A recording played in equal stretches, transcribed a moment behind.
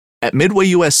At Midway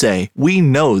USA, we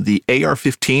know the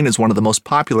AR-15 is one of the most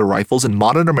popular rifles in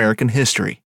modern American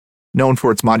history. Known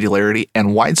for its modularity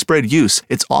and widespread use,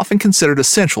 it's often considered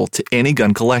essential to any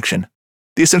gun collection.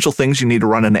 The essential things you need to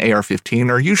run an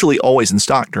AR-15 are usually always in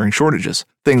stock during shortages,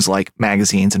 things like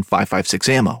magazines and 5.56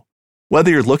 ammo. Whether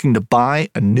you're looking to buy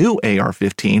a new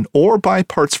AR-15 or buy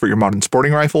parts for your modern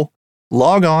sporting rifle,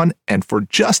 log on and for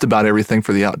just about everything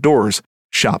for the outdoors,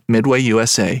 shop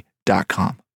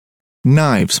MidwayUSA.com.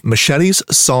 Knives, machetes,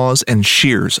 saws, and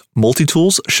shears,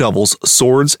 multi-tools, shovels,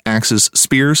 swords, axes,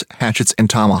 spears, hatchets, and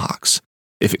tomahawks.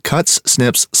 If it cuts,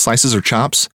 snips, slices, or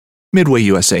chops, Midway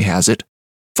USA has it.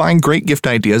 Find great gift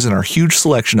ideas in our huge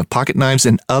selection of pocket knives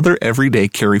and other everyday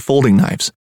carry folding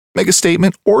knives. Make a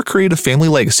statement or create a family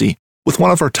legacy with one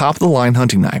of our top-of-the-line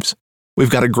hunting knives. We've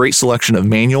got a great selection of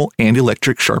manual and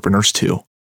electric sharpeners, too.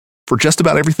 For just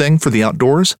about everything for the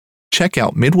outdoors, check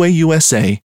out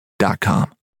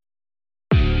MidwayUSA.com.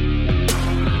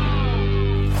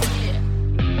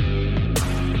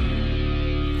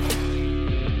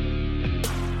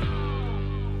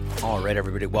 All right,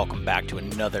 everybody, welcome back to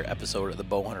another episode of the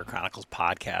Bowhunter Chronicles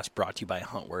podcast, brought to you by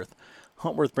Huntworth.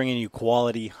 Huntworth, bringing you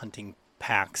quality hunting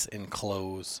packs and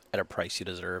clothes at a price you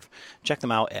deserve. Check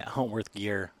them out at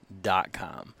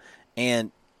huntworthgear.com.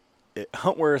 And at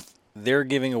Huntworth, they're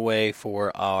giving away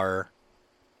for our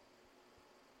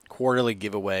quarterly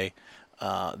giveaway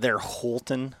their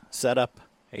Holton setup,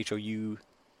 Houlton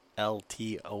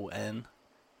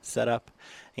setup.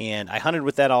 And I hunted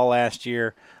with that all last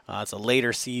year. It's a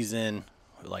later season,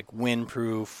 like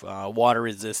windproof, water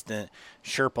resistant,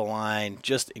 Sherpa line,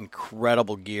 just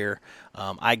incredible gear.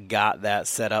 I got that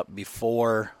set up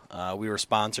before we were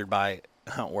sponsored by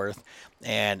Huntworth,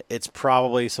 and it's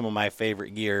probably some of my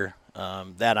favorite gear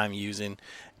that I'm using.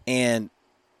 And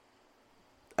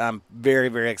I'm very,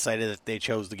 very excited that they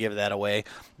chose to give that away.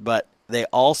 But they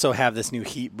also have this new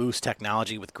heat boost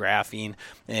technology with graphene,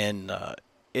 and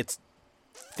it's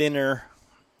thinner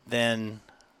than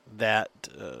that,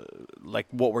 like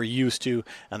what we're used to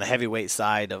on the heavyweight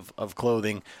side of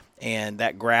clothing, and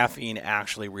that graphene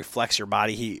actually reflects your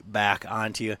body heat back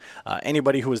onto you.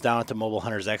 Anybody who was down at the Mobile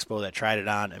Hunters Expo that tried it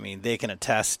on, I mean, they can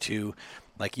attest to,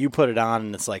 like, you put it on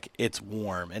and it's like it's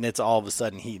warm and it's all of a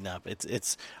sudden heating up.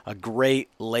 It's a great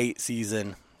late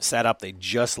season setup. They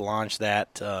just launched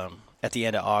that at the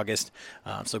end of August.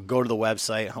 So go to the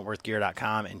website,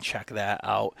 huntworthgear.com, and check that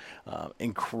out.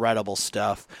 Incredible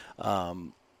stuff.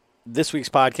 This week's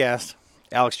podcast,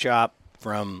 Alex Chopp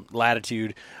from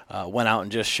Latitude went out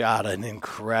and just shot an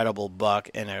incredible buck,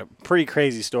 and a pretty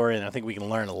crazy story, and I think we can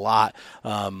learn a lot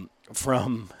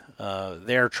from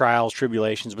their trials,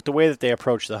 tribulations, but the way that they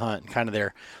approach the hunt and kind of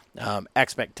their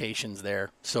expectations there.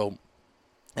 So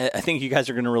I think you guys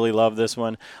are going to really love this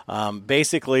one.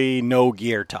 Basically, no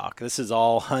gear talk. This is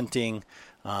all hunting,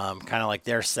 kind of like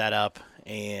their setup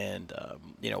and,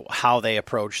 how they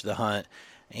approach the hunt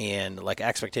and like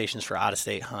expectations for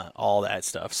out-of-state hunt, all that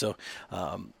stuff. So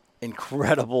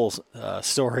incredible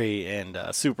story, and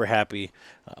super happy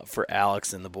for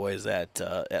Alex and the boys at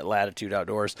Latitude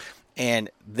Outdoors. And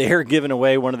they're giving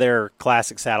away one of their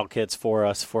classic saddle kits for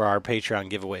us for our Patreon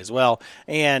giveaway as well.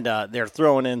 And they're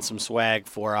throwing in some swag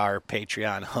for our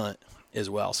Patreon hunt as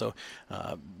well. So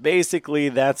basically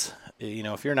that's,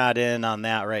 if you're not in on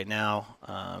that right now,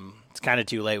 it's kind of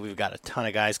too late. We've got a ton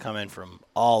of guys coming from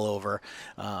all over.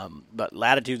 But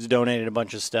Latitude's donated a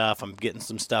bunch of stuff. I'm getting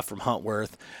some stuff from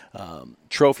Huntworth.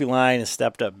 Trophy Line has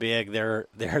stepped up big. They're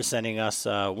sending us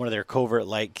one of their covert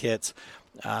light kits,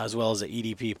 as well as an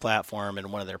EDP platform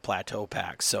and one of their plateau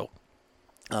packs. So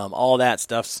all that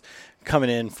stuff's coming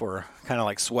in for kind of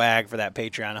like swag for that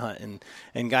Patreon hunt.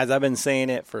 And guys, I've been saying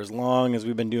it for as long as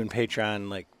we've been doing Patreon.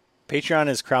 Like, Patreon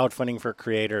is crowdfunding for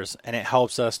creators, and it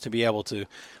helps us to be able to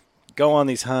go on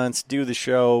these hunts, do the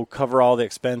show, cover all the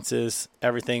expenses,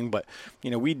 everything. But,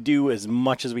 we do as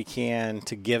much as we can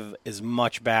to give as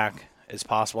much back as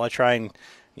possible. I try and,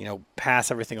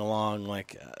 pass everything along.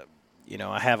 Like,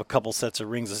 I have a couple sets of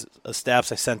rings of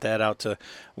steps. I sent that out to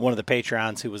one of the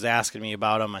Patreons who was asking me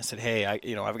about them. I said, hey,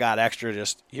 I've got extra.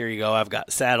 Just here you go. I've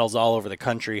got saddles all over the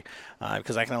country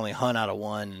because I can only hunt out of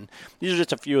one. And these are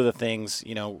just a few of the things,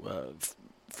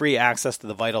 free access to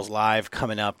the Vitals Live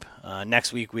coming up.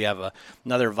 Next week we have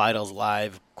another Vitals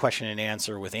Live question and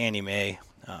answer with Andy May,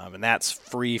 and that's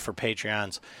free for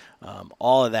Patreons.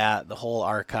 All of that, the whole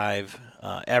archive,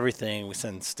 everything. We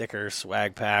send stickers,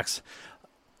 swag packs,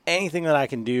 anything that I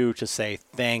can do to say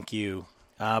thank you.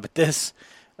 But this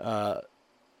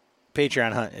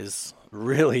Patreon hunt is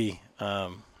really,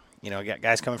 got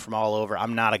guys coming from all over.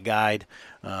 I'm not a guide.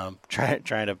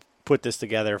 Trying to put this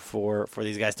together for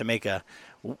these guys to make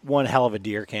one hell of a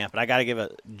deer camp. And I got to give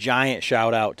a giant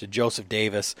shout out to Joseph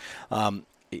Davis.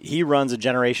 He runs a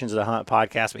Generations of the Hunt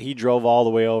podcast, but he drove all the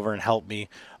way over and helped me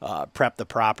prep the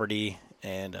property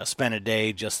and spend a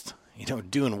day just,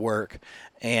 doing work.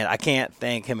 And I can't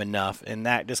thank him enough. And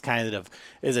that just kind of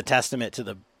is a testament to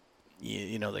the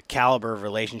caliber of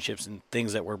relationships and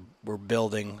things that we're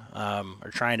building or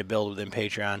trying to build within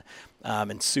Patreon,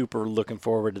 and super looking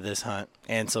forward to this hunt.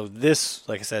 And so this,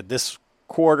 like I said, this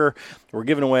quarter, we're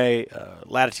giving away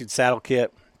Latitude saddle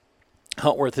kit.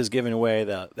 Huntworth is giving away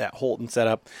that Holton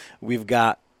setup. We've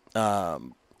got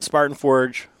Spartan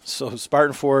Forge. So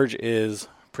Spartan Forge is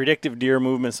predictive deer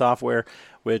movement software,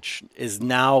 which is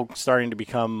now starting to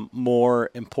become more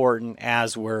important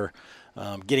as we're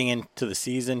getting into the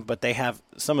season. But they have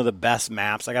some of the best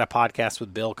maps. I got a podcast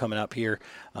with Bill coming up here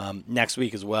next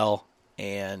week as well.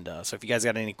 And so if you guys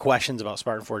got any questions about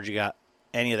Spartan Forge, you got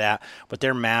any of that. But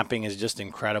their mapping is just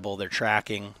incredible. Their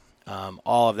tracking,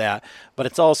 all of that. But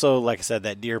it's also, like I said,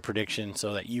 that deer prediction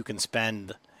so that you can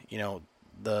spend,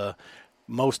 the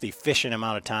most efficient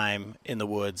amount of time in the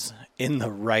woods, in the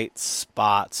right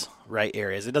spots, right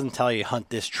areas. It doesn't tell you hunt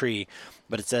this tree,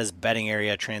 but it says bedding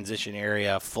area, transition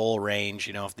area, full range.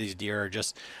 If these deer are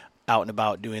just out and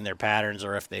about doing their patterns,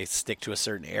 or if they stick to a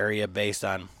certain area based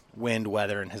on wind,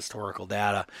 weather, and historical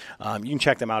data. You can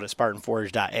check them out at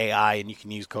spartanforge.ai, and you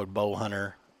can use code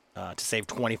BOWHUNTER to save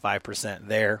 25%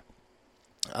 there.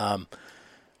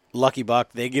 Lucky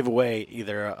Buck, they give away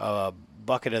either a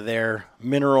bucket of their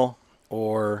mineral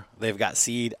or they've got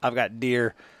seed. I've got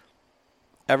deer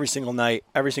every single night,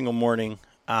 every single morning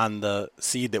on the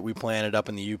seed that we planted up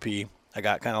in the UP. I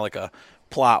got kind of like a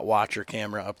plot watcher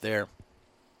camera up there,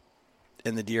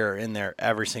 and the deer are in there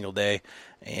every single day,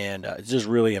 and it's just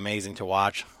really amazing to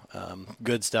watch.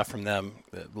 Good stuff from them,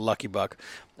 Lucky Buck.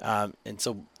 And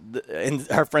so and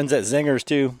our friends at Zingers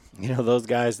too, those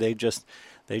guys, they just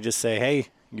say, hey,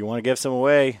 you want to give some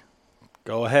away,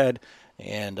 go ahead.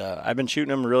 And I've been shooting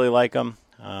them, really like them.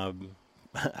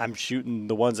 I'm shooting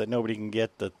the ones that nobody can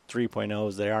get, the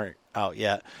 3.0s. They aren't out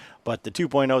yet, but the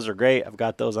 2.0s are great. I've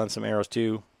got those on some arrows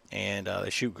too, and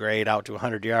they shoot great out to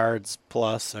 100 yards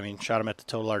plus. I mean, shot them at the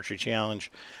Total Archery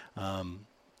Challenge.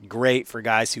 Great for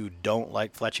guys who don't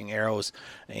like fletching arrows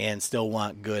and still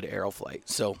want good arrow flight.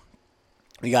 So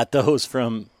we got those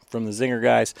from the Zinger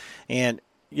guys. And,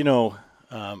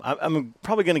 I'm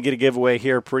probably going to get a giveaway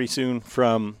here pretty soon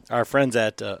from our friends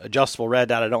at Adjustable Red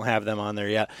Dot. I don't have them on there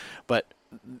yet, but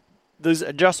those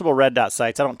Adjustable Red Dot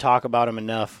sights, I don't talk about them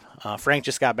enough. Frank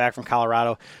just got back from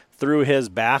Colorado, threw his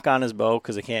back on his bow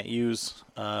because they can't use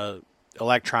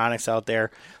electronics out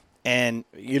there. And,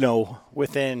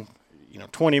 within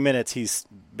 20 minutes, he's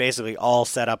basically all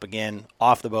set up again,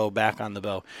 off the bow, back on the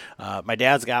bow. My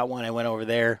dad's got one. I went over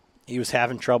there. He was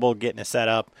having trouble getting it set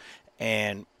up,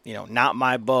 and, not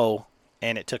my bow,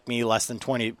 and it took me less than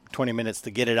 20 minutes to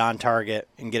get it on target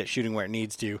and get it shooting where it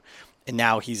needs to, and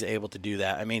now he's able to do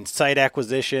that. I mean, sight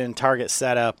acquisition, target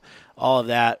setup, all of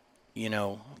that,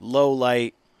 low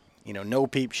light, no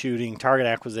peep shooting, target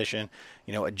acquisition,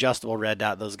 Adjustable Red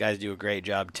Dot. Those guys do a great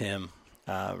job, Tim.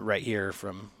 Right here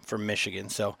from Michigan.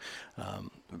 So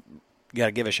got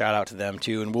to give a shout out to them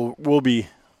too. And we'll be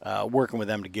working with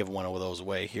them to give one of those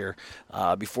away here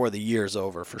before the year's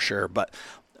over for sure. But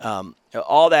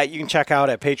all that you can check out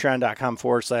at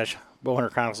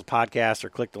patreon.com/Bowhunter Chronicles podcast, or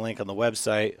click the link on the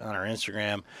website, on our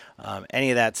Instagram,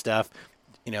 any of that stuff,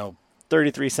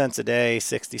 33 cents a day,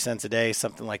 60 cents a day,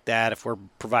 something like that. If we're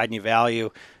providing you value,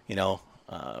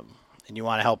 and you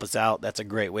want to help us out, that's a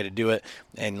great way to do it.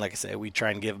 And like I said, we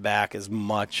try and give back as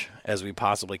much as we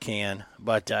possibly can.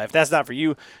 But if that's not for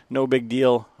you, no big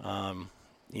deal.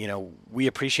 We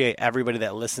appreciate everybody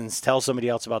that listens. Tell somebody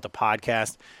else about the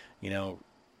podcast.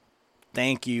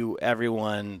 Thank you,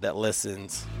 everyone that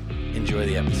listens. Enjoy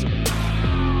the episode.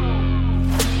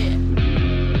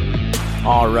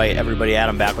 All right, everybody,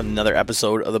 Adam back with another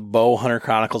episode of the Bowhunter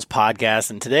Chronicles podcast.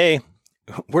 And today,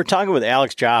 we're talking with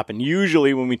Alex Chopp, and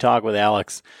usually when we talk with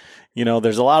Alex,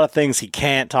 there's a lot of things he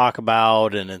can't talk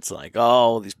about, and it's like,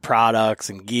 these products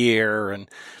and gear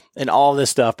and all this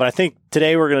stuff. But I think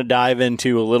today we're going to dive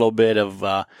into a little bit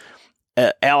of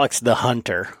Alex the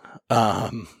hunter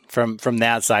from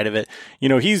that side of it.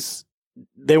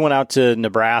 They went out to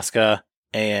Nebraska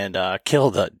and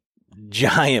killed a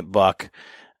giant buck,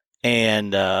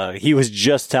 and he was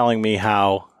just telling me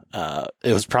how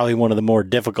it was probably one of the more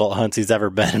difficult hunts he's ever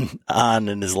been on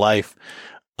in his life.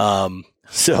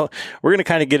 So we're going to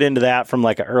kind of get into that from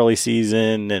like an early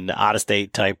season and out of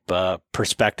state type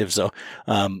perspective. So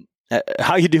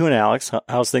how you doing, Alex?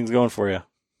 How's things going for you?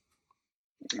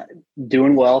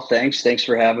 Doing well. Thanks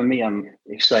for having me. I'm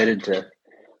excited to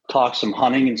talk some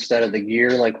hunting instead of the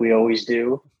gear like we always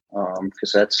do,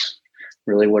 because that's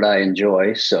really what I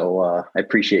enjoy. So I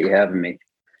appreciate you having me.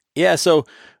 Yeah. So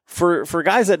for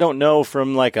guys that don't know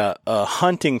from like a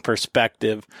hunting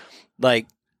perspective, like,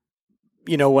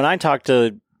 when I talk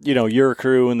to, your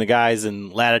crew and the guys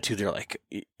in Latitude, they're like,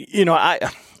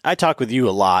 I talk with you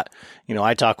a lot.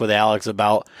 I talk with Alex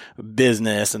about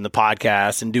business and the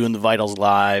podcast and doing the Vitals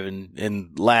Live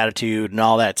and Latitude and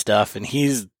all that stuff. And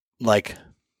he's like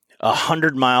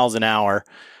 100 miles an hour.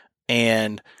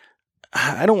 And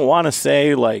I don't want to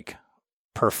say like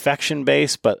perfection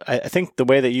based, but I think the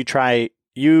way that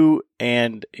you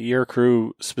and your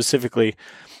crew specifically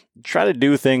try to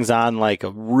do things on like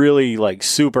a really like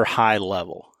super high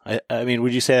level. I mean,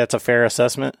 would you say that's a fair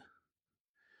assessment?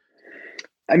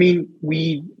 I mean,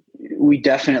 we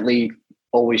definitely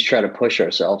always try to push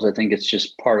ourselves. I think it's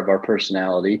just part of our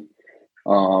personality.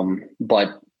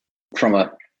 But from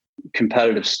a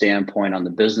competitive standpoint on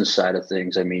the business side of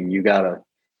things, I mean, you gotta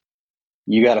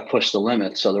push the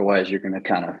limits. Otherwise you're going to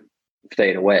kind of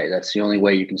fade away. That's the only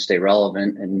way you can stay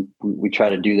relevant. And we try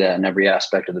to do that in every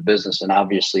aspect of the business. And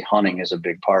obviously hunting is a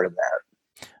big part of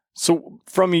that. So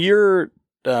from your,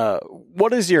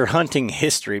 what is your hunting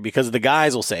history? Because the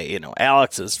guys will say,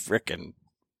 Alex is freaking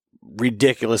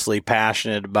ridiculously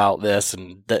passionate about this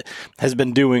and that has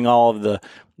been doing all of the,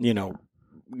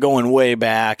 going way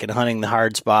back and hunting the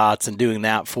hard spots and doing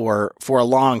that for a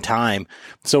long time.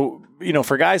 So,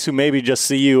 for guys who maybe just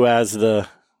see you as the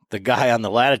guy on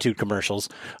the Latitude commercials,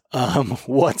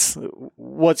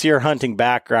 what's your hunting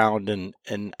background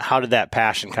and how did that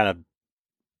passion kind of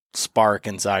spark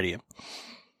inside of you?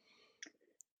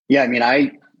 Yeah. I mean,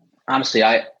 I honestly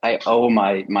owe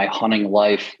my hunting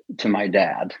life to my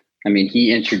dad. I mean,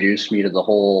 he introduced me to the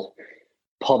whole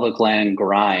public land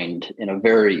grind in a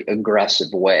very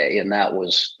aggressive way. And that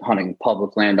was hunting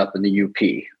public land up in the UP.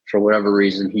 For whatever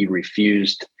reason, he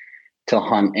refused to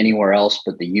hunt anywhere else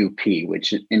but the UP,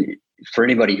 which for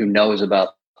anybody who knows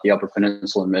about the Upper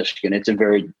Peninsula in Michigan,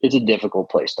 it's a difficult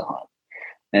place to hunt.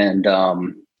 And,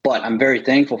 but I'm very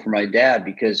thankful for my dad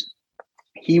because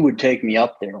he would take me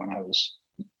up there when I was,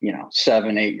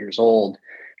 7, 8 years old,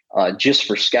 just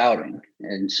for scouting.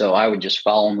 And so I would just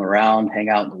follow him around, hang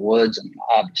out in the woods, and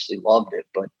obviously loved it.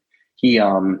 But he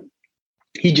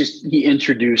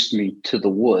introduced me to the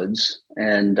woods,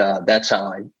 and that's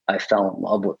how I fell in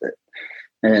love with it.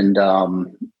 And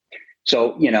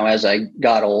so, as I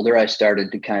got older, I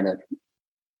started to kind of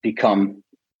become,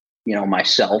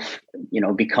 myself,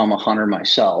 become a hunter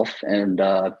myself. And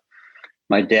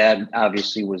my dad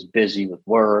obviously was busy with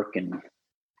work, and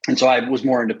so I was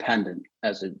more independent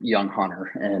as a young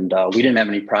hunter. And we didn't have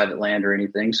any private land or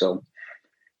anything, so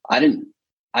I didn't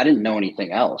know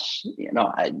anything else.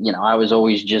 I was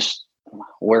always just,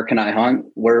 where can I hunt?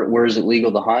 Where is it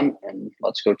legal to hunt? And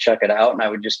let's go check it out. And I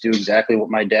would just do exactly what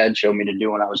my dad showed me to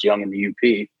do when I was young in the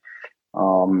UP.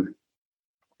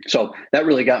 So that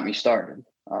really got me started.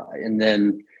 And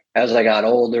then as I got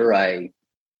older, I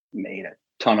made a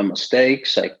ton of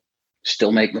mistakes. I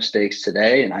still make mistakes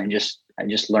today, and I just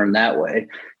learned that way.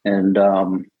 And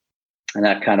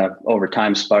that kind of over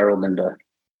time spiraled into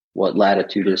what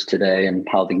Latitude is today and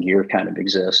how the gear kind of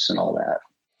exists and all that.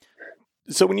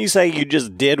 So when you say you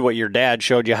just did what your dad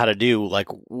showed you how to do, like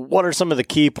what are some of the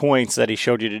key points that he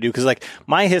showed you to do? Because like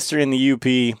my history in the UP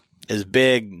is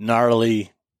big,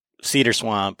 gnarly, cedar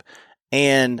swamp,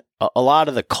 and a lot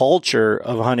of the culture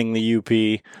of hunting the UP,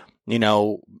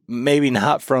 maybe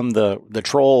not from the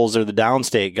trolls or the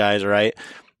downstate guys, right?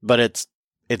 But it's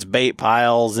bait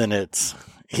piles and it's,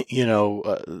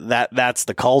 that's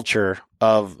the culture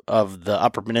of the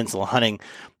Upper Peninsula hunting,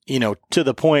 to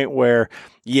the point where,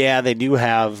 yeah, they do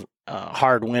have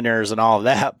hard winters and all of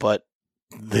that, but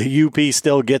the UP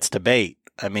still gets to bait.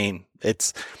 I mean, I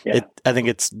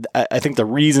think the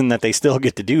reason that they still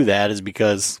get to do that is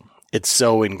because it's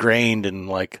so ingrained in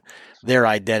like their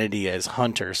identity as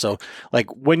hunters. So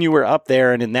like when you were up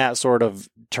there and in that sort of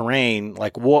terrain,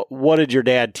 like what did your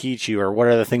dad teach you, or what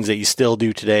are the things that you still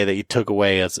do today that you took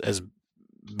away as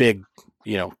big,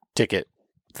 ticket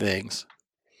things?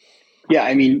 Yeah.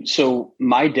 I mean, so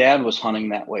my dad was hunting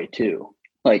that way too.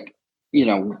 Like,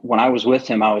 when I was with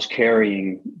him, I was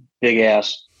carrying big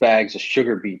ass bags of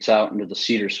sugar beets out into the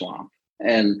cedar swamp.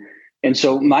 And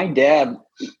so my dad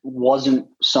wasn't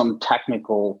some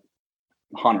technical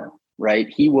hunter, right?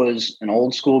 He was an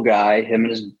old school guy. Him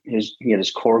and he had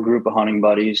his core group of hunting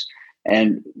buddies.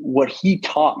 And what he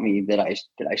taught me that I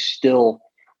still,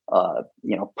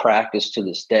 practice to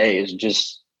this day is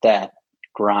just that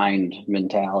grind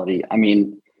mentality. I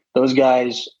mean, those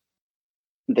guys,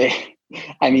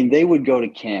 they would go to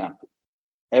camp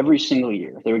every single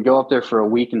year. They would go up there for a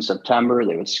week in September.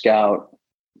 They would scout,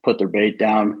 put their bait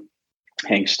down,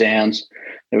 hang stands.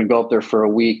 They would go up there for a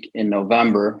week in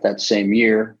November that same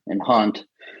year and hunt.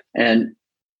 And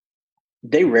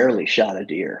they rarely shot a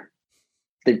deer.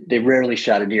 They rarely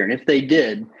shot a deer. And if they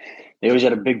did, they always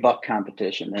had a big buck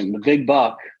competition. And the big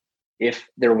buck, if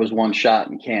there was one shot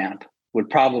in camp, would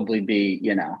probably be,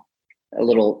 a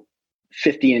little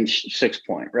 50-inch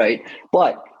 6-point, right?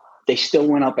 But they still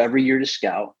went up every year to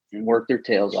scout and work their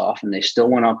tails off. And they still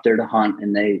went up there to hunt,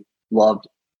 and they loved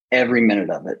every minute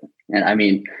of it. And I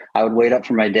mean, I would wait up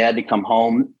for my dad to come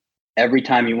home every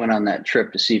time he went on that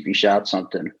trip to see if he shot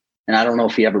something. And I don't know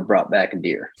if he ever brought back a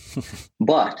deer,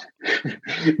 but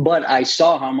I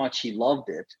saw how much he loved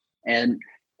it. And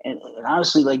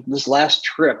honestly, like this last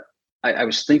trip, I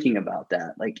was thinking about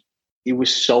that. Like, it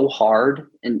was so hard,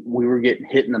 and we were getting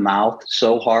hit in the mouth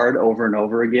so hard over and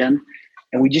over again.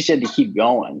 And we just had to keep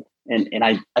going. And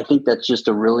I think that's just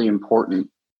a really important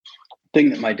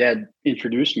thing that my dad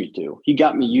introduced me to. He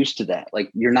got me used to that. Like,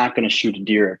 you're not going to shoot a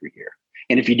deer every year.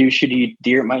 And if you do shoot a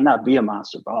deer, it might not be a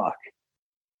monster buck,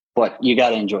 but you got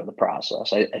to enjoy the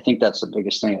process. I think that's the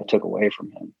biggest thing I took away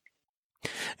from him.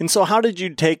 And so how did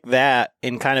you take that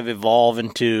and kind of evolve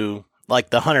into like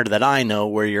the hunter that I know,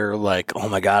 where you're like, oh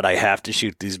my God, I have to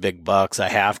shoot these big bucks. I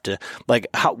have to, like,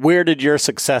 where did your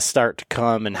success start to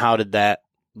come, and how did that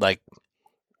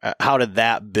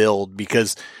build?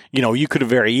 Because, you could have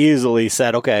very easily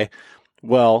said, okay,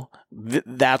 well,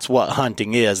 that's what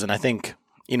hunting is. And I think,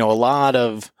 a lot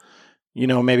of,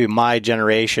 maybe my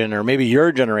generation, or maybe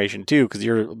your generation too, because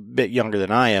you're a bit younger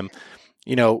than I am,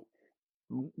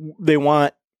 they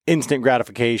want instant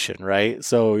gratification, right?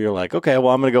 So you're like, okay,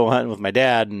 well, I'm going to go hunting with my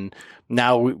dad. And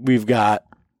now we've got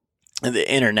the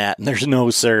internet, and there's no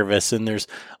service, and there's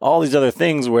all these other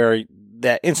things where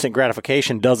that instant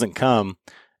gratification doesn't come.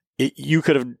 You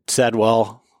could have said,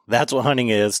 well, that's what hunting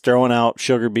is, throwing out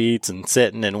sugar beets and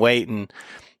sitting and waiting.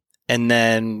 And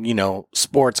then,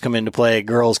 sports come into play,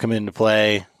 girls come into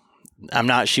play. I'm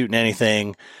not shooting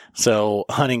anything. So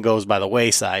hunting goes by the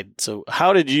wayside. So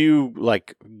how did you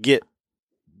get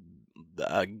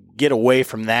away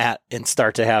from that and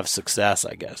start to have success,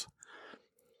 I guess?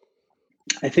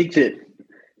 I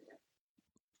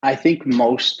think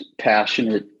most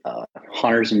passionate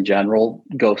hunters in general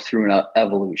go through an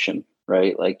evolution,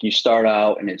 right? Like, you start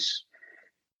out and it's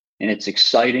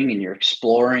exciting, and you're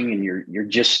exploring, and you're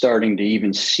just starting to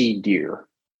even see deer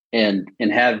and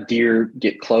have deer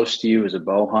get close to you as a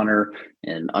bow hunter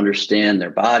and understand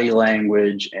their body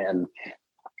language and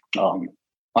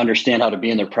understand how to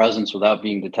be in their presence without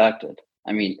being detected.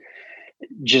 I mean,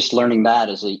 just learning that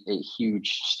is a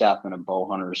huge step in a bow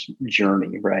hunter's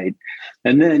journey, right?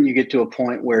 And then you get to a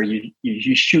point where you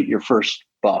shoot your first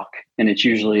buck, and it's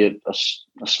usually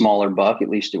a smaller buck. At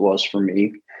least it was for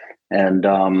me. And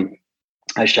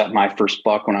I shot my first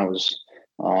buck when I was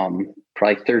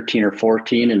probably 13 or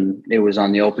 14, and it was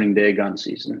on the opening day of gun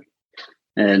season.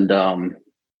 And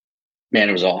man,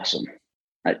 it was awesome.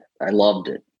 I loved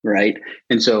it, right?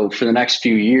 And so for the next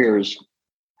few years,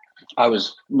 I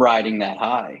was riding that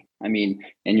high. I mean,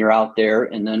 and you're out there,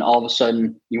 and then all of a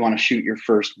sudden you want to shoot your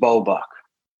first bow buck.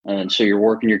 And so you're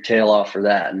working your tail off for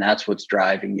that. And that's what's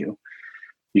driving you.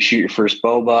 You shoot your first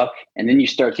bow buck, and then you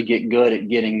start to get good at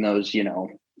getting those,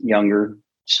 younger,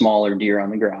 smaller deer on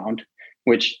the ground,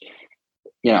 which,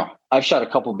 I've shot a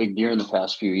couple big deer in the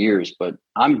past few years, but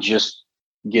I'm just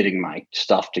getting my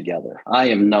stuff together. I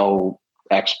am no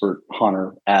expert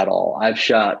hunter at all. I've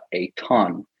shot a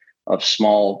ton of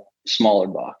smaller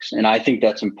bucks. And I think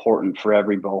that's important for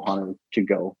every bow hunter to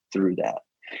go through that.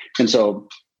 And so,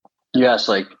 yes,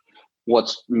 like,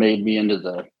 what's made me into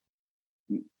the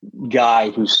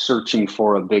guy who's searching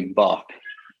for a big buck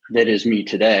that is me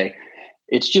today.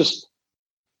 It's just,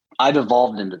 I've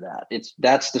evolved into that.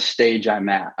 That's the stage I'm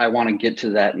at. I want to get to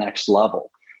that next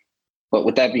level. But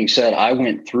with that being said, I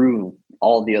went through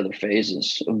all the other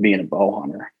phases of being a bow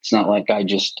hunter. It's not like I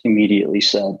just immediately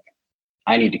said,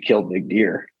 I need to kill big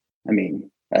deer. I mean,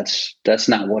 that's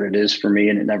not what it is for me,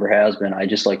 and it never has been. I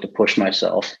just like to push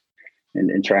myself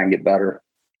and try and get better.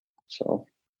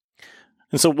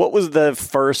 And so what was the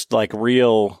first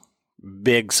real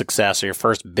big success, or your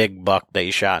first big buck that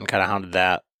you shot, and kind of how did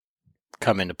that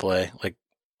come into play? Like,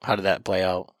 how did that play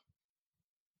out?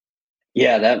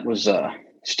 Yeah, that was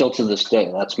still to this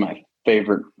day, that's my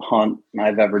favorite hunt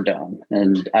I've ever done.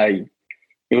 And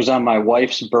it was on my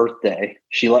wife's birthday.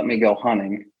 She let me go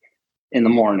hunting in the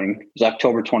morning. It was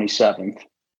October 27th.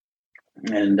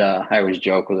 And I always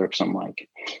joke with her because I'm like,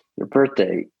 your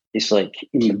birthday is like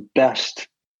in the best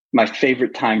my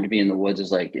favorite time to be in the woods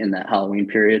is like in that Halloween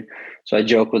period. So I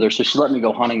joke with her. So she let me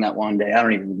go hunting that one day. I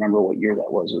don't even remember what year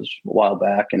that was. It was a while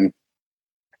back. And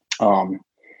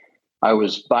I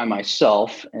was by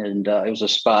myself, and it was a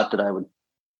spot that I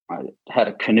had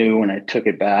a canoe, and I took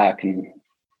it back and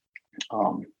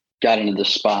got into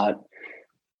this spot.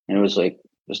 And it was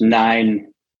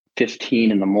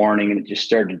 9:15 in the morning, and it just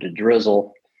started to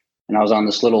drizzle. And I was on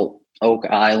this little oak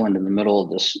island in the middle of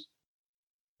this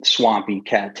swampy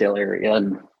cattail area,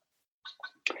 and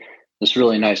this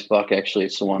really nice buck, actually,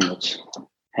 it's the one that's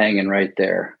hanging right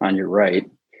there on your right.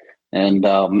 And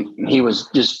he was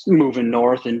just moving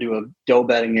north into a doe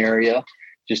bedding area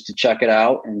just to check it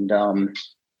out. And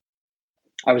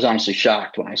I was honestly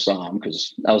shocked when I saw him,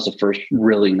 because that was the first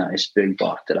really nice big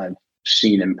buck that I've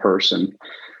seen in person.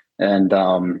 And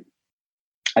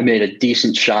I made a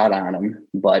decent shot on him,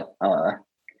 but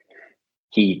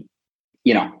he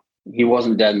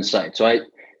wasn't dead in sight. So I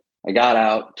got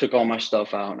out, took all my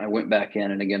stuff out, and I went back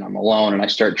in. And again, I'm alone, and I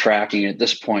start tracking. At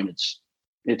this point,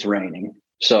 it's raining.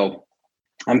 So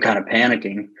I'm kind of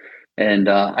panicking, and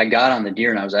I got on the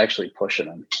deer, and I was actually pushing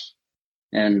him.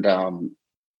 And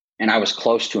I was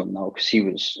close to him, though,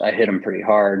 because I hit him pretty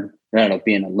hard. It ended up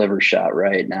being a liver shot,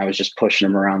 right? And I was just pushing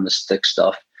him around this thick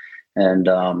stuff. And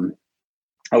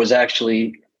I was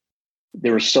actually,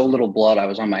 there was so little blood, I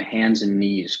was on my hands and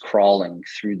knees crawling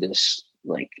through this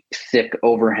like thick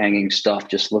overhanging stuff,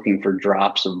 just looking for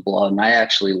drops of blood. And I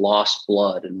actually lost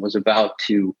blood and was about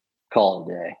to call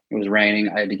it a day. It was raining.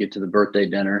 I had to get to the birthday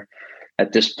dinner.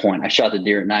 At this point, I shot the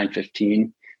deer at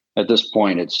 9:15. At this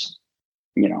point, it's,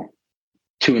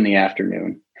 2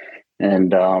 p.m.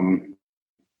 And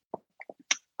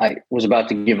I was about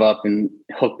to give up and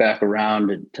hook back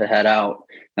around to head out.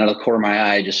 And out of the corner of my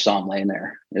eye, I just saw him laying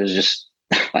there. It was just,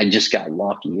 I just got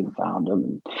lucky and found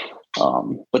him.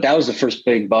 But that was the first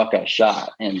big buck I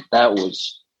shot. And that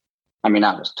was, I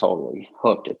was totally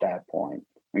hooked at that point.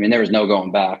 There was no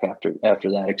going back after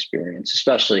that experience.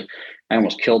 Especially, I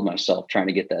almost killed myself trying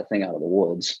to get that thing out of the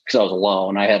woods because I was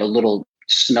alone. I had a little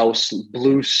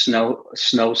blue snow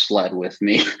sled with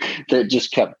me that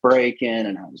just kept breaking,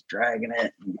 and I was dragging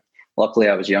it. And luckily,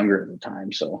 I was younger at the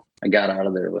time, so I got out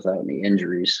of there without any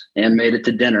injuries and made it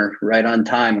to dinner right on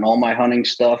time. And all my hunting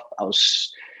stuff, I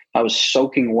was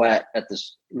soaking wet at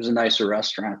this. It was a nicer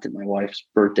restaurant that my wife's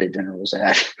birthday dinner was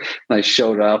at. And I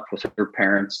showed up with her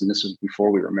parents, and this was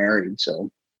before we were married. So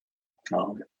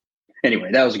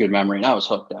anyway, that was a good memory. And I was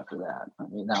hooked after that.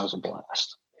 That was a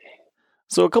blast.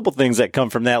 So a couple things that come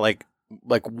from that, like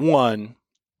one,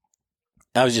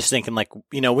 I was just thinking,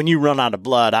 when you run out of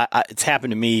blood, it's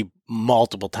happened to me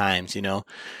multiple times,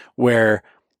 where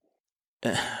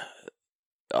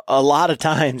a lot of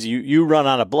times you run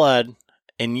out of blood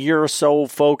and you're so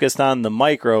focused on the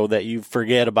micro that you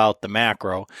forget about the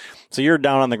macro. So you're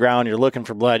down on the ground, you're looking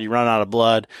for blood, you run out of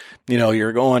blood,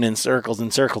 you're going in circles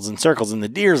and circles and circles, and the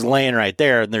deer's laying right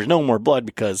there, and there's no more blood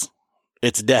because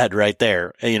it's dead right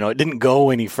there. It didn't go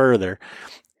any further.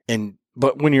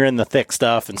 But when you're in the thick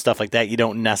stuff and stuff like that, you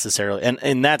don't necessarily,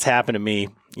 and that's happened to me,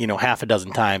 half a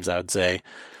dozen times, I would say,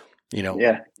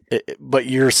 Yeah. But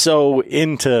you're so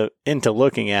into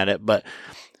looking at it. But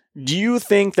do you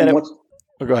think that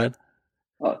go ahead.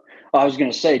 I was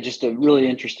going to say, just a really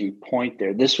interesting point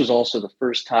there. This was also the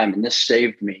first time, and this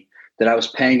saved me, that I was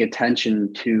paying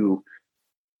attention to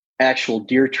actual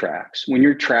deer tracks. When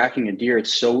you're tracking a deer,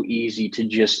 it's so easy to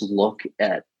just look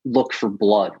for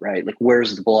blood, right? Like,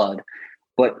 where's the blood?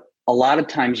 But a lot of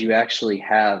times you actually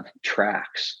have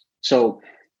tracks. So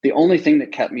the only thing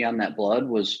that kept me on that blood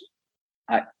was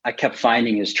I kept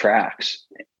finding his tracks.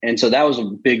 And so that was a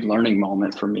big learning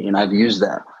moment for me. And I've used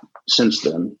that since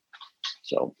then.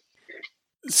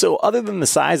 So other than the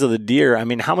size of the deer,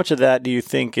 how much of that do you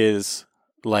think is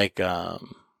like,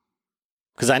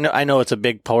 because I know it's a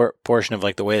big portion of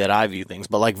like the way that I view things,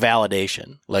 but like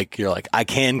validation, like you're like, I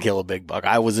can kill a big buck.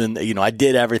 I was I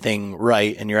did everything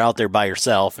right, and you're out there by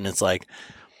yourself, and it's like,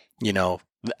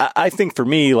 I think for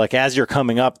me, like as you're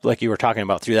coming up, like you were talking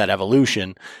about through that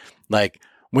evolution, like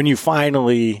when you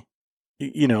finally,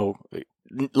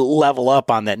 level up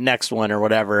on that next one or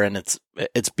whatever, and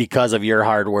it's because of your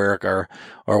hard work or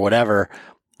whatever,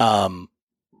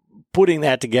 putting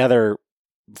that together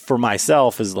for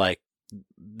myself is like,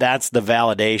 that's the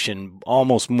validation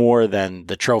almost more than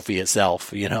the trophy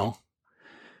itself,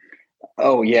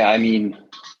 Oh yeah.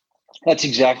 That's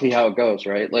exactly how it goes,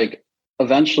 right? Like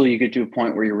eventually you get to a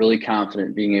point where you're really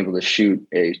confident being able to shoot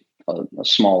a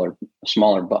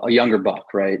younger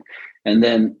buck, right? And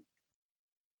then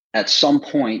at some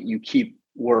point you keep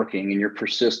working and you're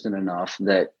persistent enough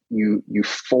that you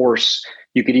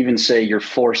could even say you're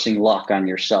forcing luck on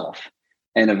yourself.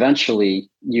 And eventually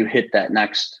you hit that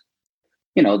next,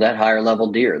 that higher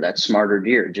level deer, that smarter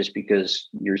deer, just because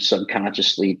you're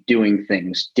subconsciously doing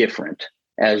things different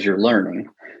as you're learning.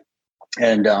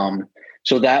 And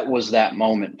so that was that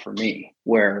moment for me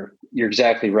where you're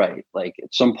exactly right. Like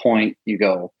at some point you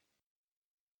go,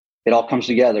 it all comes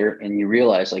together and you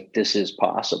realize like this is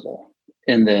possible.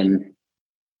 And then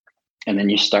you're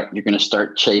going to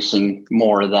start chasing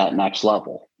more of that next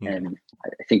level. Mm-hmm. And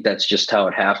I think that's just how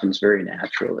it happens very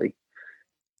naturally.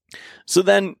 So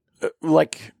then,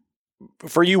 like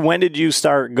for you, when did you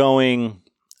start going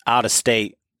out of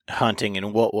state hunting,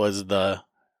 and what was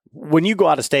when you go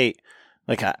out of state,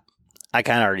 like I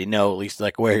kind of already know at least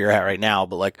like where you're at right now,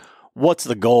 but like, what's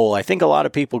the goal? I think a lot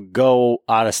of people go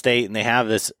out of state and they have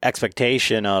this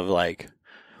expectation of like,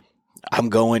 I'm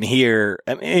going here.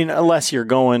 I mean, unless you're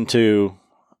going to,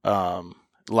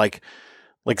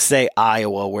 like say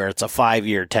Iowa, where it's a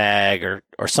 5-year tag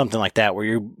or something like that, where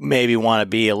you maybe want to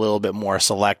be a little bit more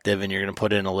selective and you're going to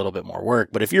put in a little bit more work.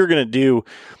 But if you're going to do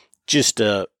just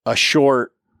a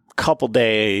short couple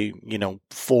day,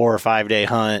 4 or 5 day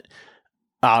hunt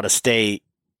out of state,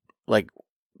 like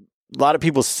a lot of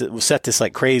people set this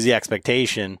like crazy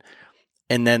expectation.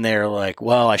 And then they're like,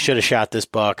 well, I should have shot this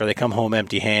buck, or they come home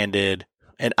empty handed.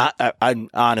 And I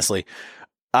honestly,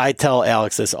 I tell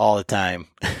Alex this all the time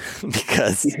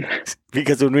because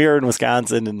when we were in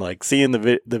Wisconsin and like seeing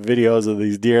the videos of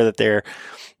these deer that they're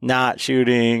not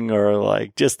shooting, or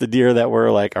like just the deer that were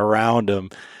like around them,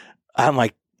 I'm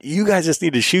like, you guys just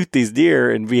need to shoot these deer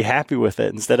and be happy with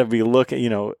it instead of be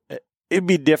looking, it'd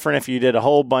be different if you did a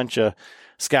whole bunch of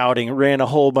scouting, ran a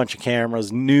whole bunch of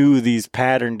cameras, knew these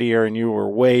pattern deer, and you were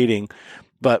waiting.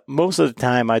 But most of the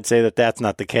time, I'd say that that's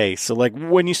not the case. So, like,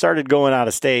 when you started going out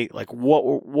of state, like,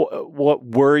 what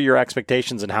were your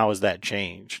expectations, and how has that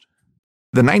changed?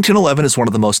 The 1911 is one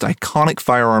of the most iconic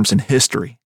firearms in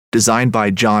history. Designed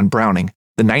by John Browning,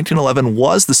 the 1911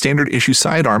 was the standard issue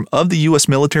sidearm of the U.S.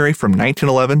 military from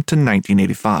 1911 to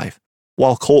 1985.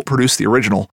 While Colt produced the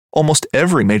original, almost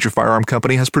every major firearm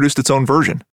company has produced its own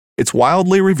version. It's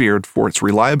wildly revered for its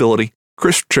reliability,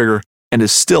 crisp trigger, and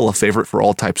is still a favorite for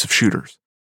all types of shooters.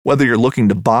 Whether you're looking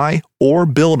to buy or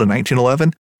build a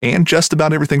 1911 and just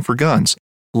about everything for guns,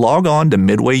 log on to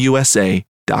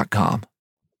midwayusa.com.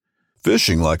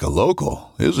 Fishing like a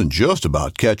local isn't just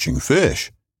about catching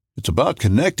fish. It's about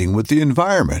connecting with the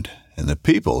environment and the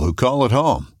people who call it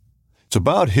home. It's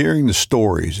about hearing the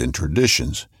stories and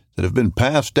traditions that have been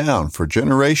passed down for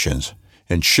generations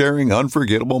and sharing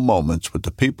unforgettable moments with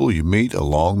the people you meet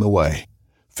along the way.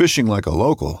 Fishing like a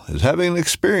local is having an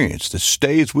experience that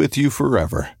stays with you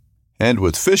forever. And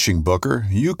with Fishing Booker,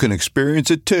 you can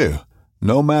experience it too,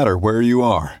 no matter where you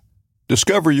are.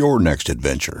 Discover your next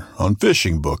adventure on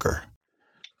Fishing Booker.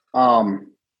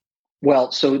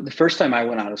 Well, so the first time I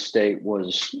went out of state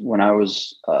was when I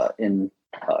was in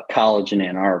college in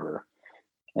Ann Arbor,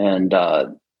 and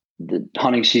the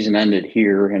hunting season ended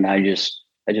here, and I just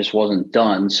wasn't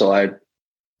done. So I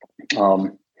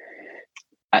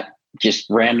just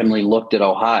randomly looked at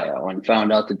Ohio and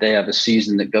found out that they have a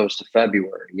season that goes to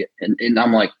February, and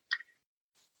I'm like,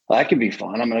 well, that could be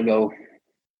fun. I'm going to go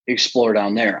explore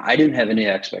down there. I didn't have any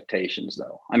expectations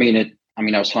though. I mean,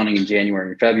 I was hunting in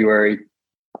January and February.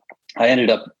 I ended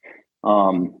up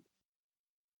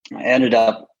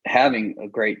having a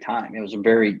great time. It was a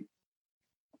very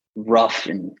rough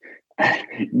and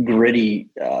gritty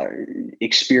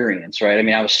experience, right? I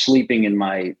mean, I was sleeping in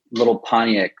my little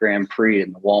Pontiac Grand Prix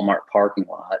in the Walmart parking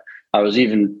lot. I was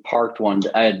even parked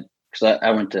because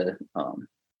I went to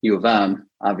U of M,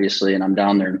 obviously, and I'm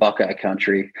down there in Buckeye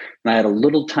country, and I had a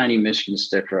little tiny Michigan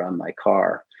sticker on my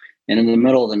car. And in the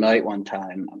middle of the night one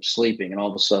time, I'm sleeping, and all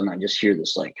of a sudden I just hear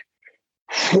this like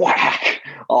whack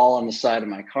all on the side of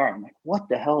my car. I'm like, what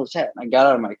the hell is that? And I got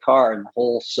out of my car, and the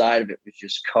whole side of it was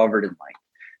just covered in like,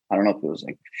 I don't know if it was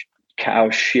like cow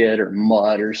shit or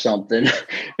mud or something.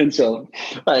 And so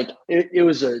like it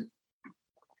was a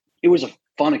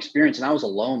fun experience, and I was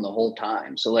alone the whole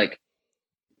time. So like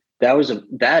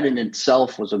that in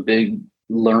itself was a big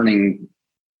learning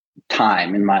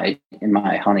time in my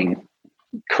hunting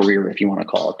career, if you want to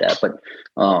call it that. But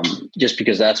just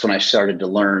because that's when I started to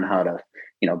learn how to,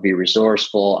 be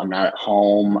resourceful. I'm not at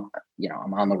home,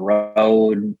 I'm on the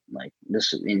road like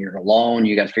this, and you're alone.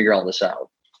 You got to figure all this out.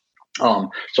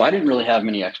 So I didn't really have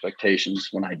many expectations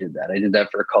when I did that. I did that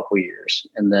for a couple of years.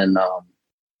 And then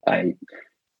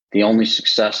the only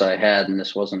success I had, and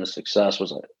this wasn't a success,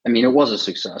 it was a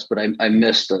success, but I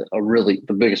missed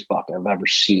the biggest buck I've ever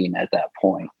seen at that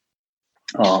point.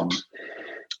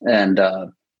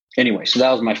 anyway, so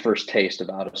that was my first taste of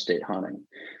out of state hunting.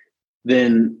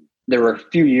 Then there were a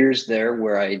few years there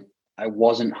where I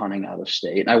wasn't hunting out of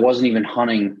state. I wasn't even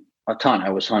hunting a ton. I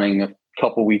was hunting a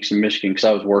couple weeks in Michigan because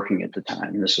I was working at the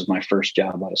time. This was my first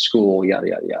job out of school, yada,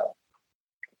 yada, yada.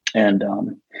 And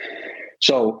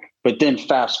but then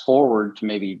fast forward to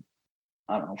maybe,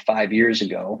 I don't know, 5 years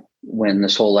ago when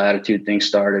this whole Latitude thing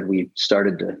started, we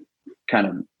started to kind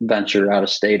of venture out of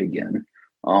state again.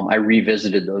 I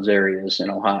revisited those areas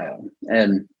in Ohio.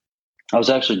 And I was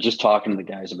actually just talking to the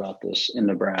guys about this in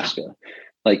Nebraska.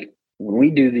 Like when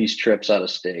we do these trips out of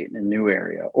state in a new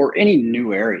area or any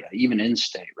new area, even in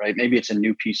state, right? Maybe it's a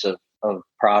new piece of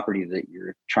property that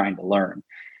you're trying to learn.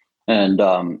 And,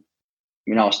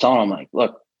 I was telling them like,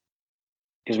 look,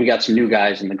 because we got some new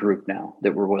guys in the group now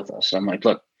that were with us. So I'm like,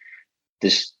 look, I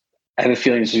have a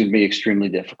feeling this is going to be extremely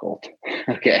difficult.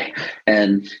 Okay.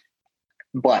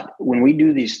 But when we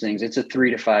do these things, it's a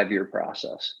 3 to 5 year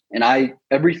process. And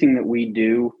everything that we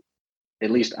do, at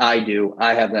least I do,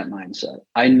 I have that mindset.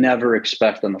 I never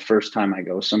expect on the first time I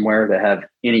go somewhere to have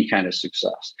any kind of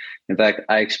success. In fact,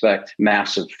 I expect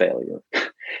massive failure.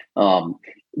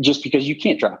 Just because you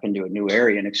can't drop into a new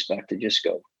area and expect to just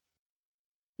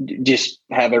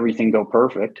have everything go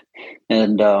perfect.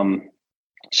 And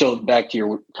so back to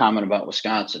your comment about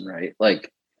Wisconsin, right?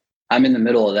 Like I'm in the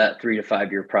middle of that 3 to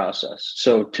 5 year process.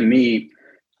 So to me,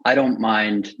 I don't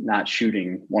mind not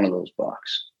shooting one of those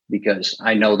bucks because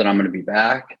I know that I'm going to be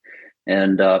back.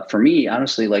 And for me,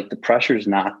 honestly, like the pressure is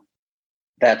not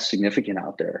that significant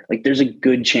out there. Like there's a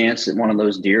good chance that one of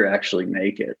those deer actually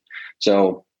make it.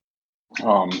 So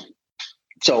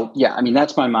yeah, I mean,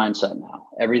 that's my mindset now.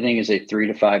 Everything is a 3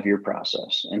 to 5 year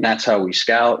process. And that's how we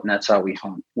scout and that's how we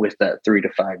hunt with that 3 to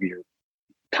 5 year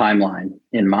timeline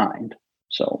in mind.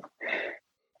 So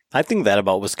I think that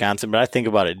about Wisconsin, but I think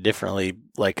about it differently.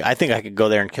 Like, I think I could go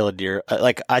there and kill a deer.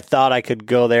 Like, I thought I could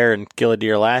go there and kill a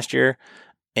deer last year.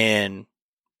 And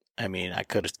I mean, I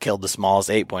could have killed the smallest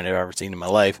 8-point I've ever seen in my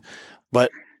life,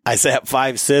 but I sat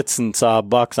 5 sits and saw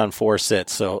bucks on 4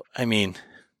 sits. So, I mean,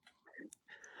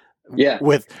 yeah,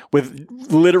 with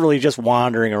literally just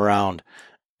wandering around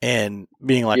and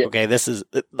being like, okay, this is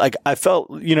like, I felt,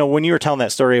 when you were telling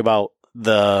that story about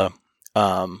the,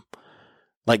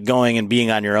 like going and being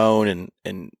on your own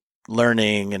and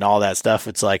learning and all that stuff.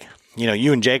 It's like,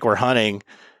 you and Jake were hunting,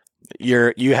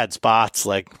 you had spots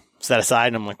like set aside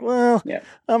and I'm like, well,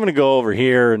 I'm going to go over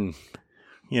here and,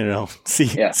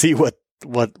 see what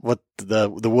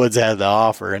the woods had to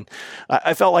offer. And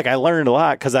I felt like I learned a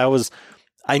lot because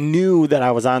I knew that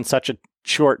I was on such a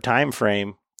short time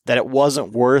frame that it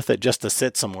wasn't worth it just to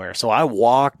sit somewhere. So I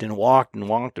walked and walked and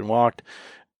walked and walked.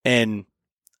 And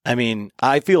I mean,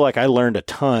 I feel like I learned a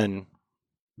ton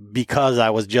because I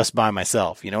was just by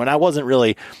myself, and I wasn't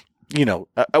really,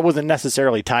 I wasn't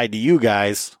necessarily tied to you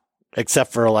guys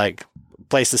except for like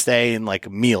place to stay and like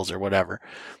meals or whatever.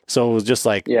 So it was just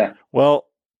like, well,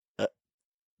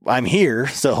 I'm here.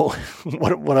 So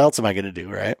what else am I going to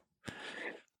do? Right.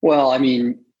 Well, I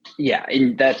mean, yeah,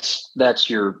 and that's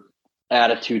your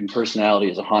attitude and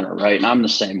personality as a hunter, right? And I'm the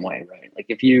same way, right? Like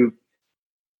if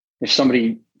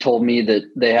somebody told me that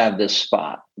they have this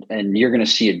spot and you're going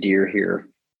to see a deer here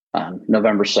on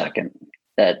November 2nd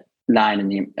at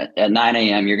 9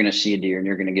 a.m., you're going to see a deer and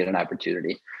you're going to get an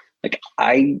opportunity. Like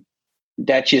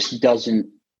that just doesn't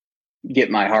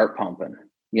get my heart pumping,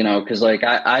 cause like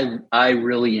I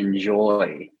really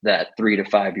enjoy that 3 to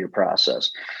 5 year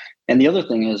process. And the other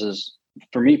thing is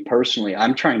for me personally,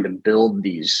 I'm trying to build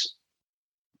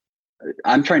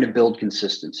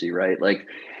consistency, right? Like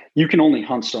you can only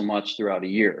hunt so much throughout a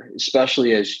year,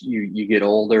 especially as you get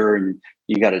older and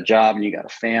you got a job and you got a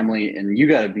family and you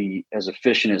got to be as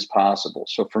efficient as possible.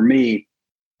 So for me,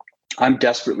 I'm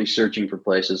desperately searching for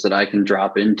places that I can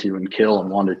drop into and kill in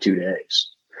 1 to 2 days.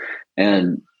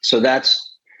 And so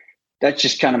that's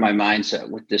just kind of my mindset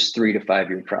with this 3 to 5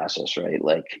 year process, right?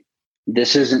 Like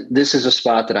this is a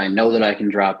spot that I know that I can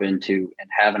drop into and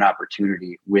have an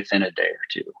opportunity within a day or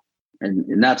two.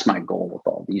 And that's my goal with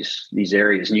all these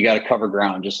areas. And you got to cover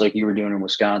ground just like you were doing in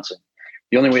Wisconsin.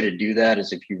 The only way to do that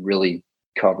is if you really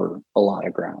cover a lot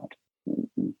of ground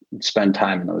and spend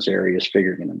time in those areas,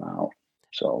 figuring them out.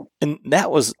 So, and that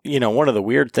was, one of the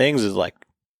weird things is like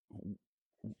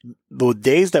the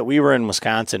days that we were in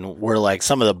Wisconsin were like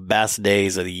some of the best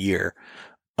days of the year,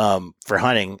 for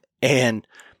hunting. And,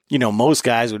 most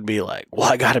guys would be like,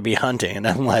 well, I got to be hunting. And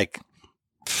I'm like,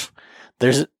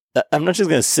 I'm not just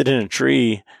going to sit in a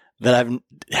tree that I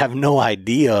have no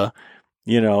idea,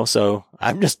 so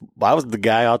I was the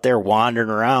guy out there wandering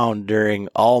around during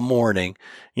all morning,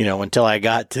 until I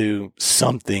got to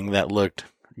something that looked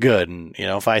good. And,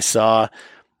 if I saw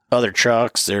other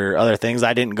trucks or other things.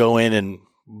 I didn't go in and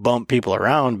bump people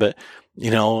around, but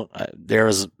there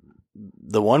was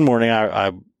the one morning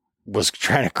I was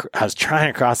trying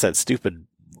to cross that stupid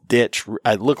ditch.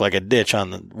 I looked like a ditch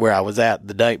where I was at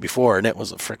the night before, and it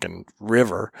was a freaking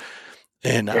river.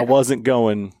 And I wasn't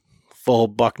going full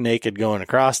buck naked going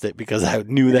across it because I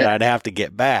knew that I'd have to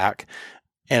get back,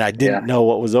 and I didn't know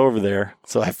what was over there.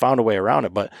 So I found a way around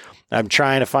it, but I'm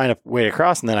trying to find a way to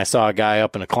cross. And then I saw a guy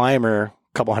up in a climber a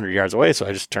couple hundred yards away. So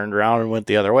I just turned around and went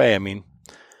the other way. I mean,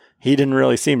 he didn't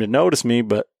really seem to notice me,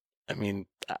 but I mean,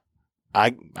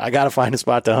 I got to find a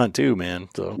spot to hunt too, man.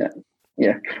 So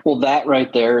yeah. Well, that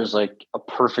right there is like a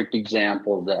perfect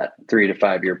example of that 3 to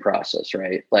 5 year process,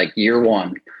 right? Like year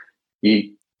one,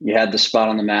 you had the spot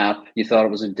on the map, you thought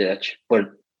it was a ditch,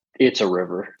 but it's a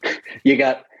river.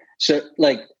 So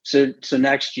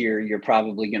next year you're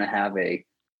probably going to have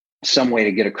some way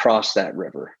to get across that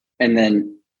river. And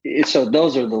then, so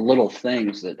those are the little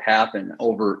things that happen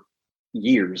over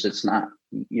years.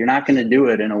 You're not going to do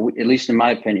it at least in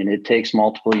my opinion, it takes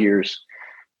multiple years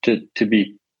to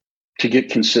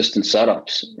get consistent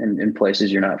setups in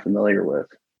places you're not familiar with.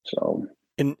 So,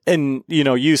 and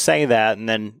you say that, and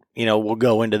then, we'll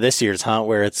go into this year's hunt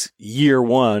where it's year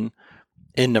one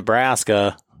in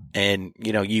Nebraska, and,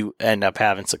 you end up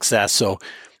having success. So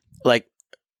like,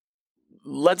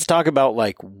 let's talk about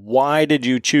like, why did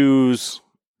you choose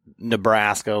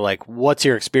Nebraska? Like, what's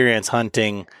your experience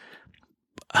hunting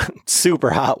super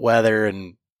hot weather,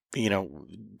 and,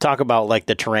 talk about like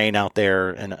the terrain out there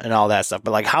and all that stuff.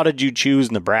 But like, how did you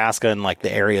choose Nebraska and like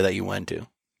the area that you went to?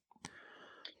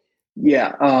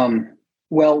 Yeah.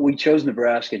 Well, we chose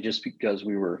Nebraska just because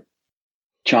we were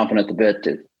chomping at the bit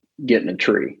to get in a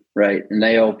tree, right? And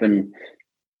they open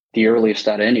the earliest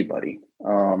out of anybody.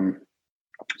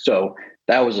 So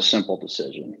that was a simple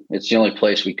decision. It's the only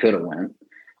place we could have went.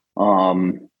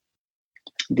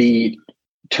 The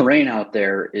terrain out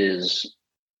there is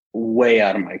way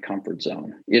out of my comfort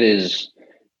zone. It is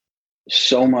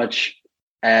so much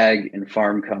ag and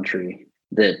farm country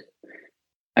that,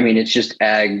 I mean, it's just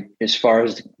ag as far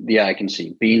as the eye can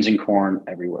see, beans and corn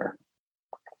everywhere.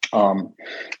 And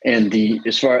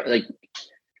as far like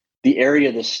the area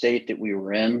of the state that we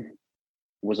were in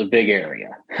was a big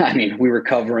area. I mean, we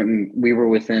were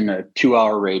within a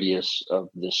 2-hour radius of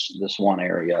this one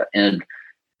area. And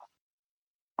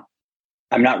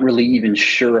I'm not really even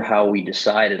sure how we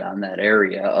decided on that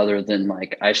area, other than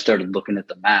like, I started looking at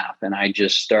the map and I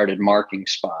just started marking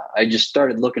spots. I just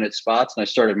started looking at spots and I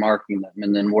started marking them.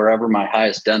 And then wherever my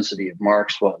highest density of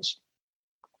marks was,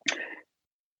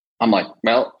 I'm like,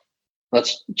 well,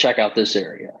 let's check out this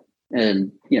area.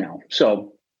 And,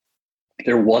 so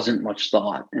there wasn't much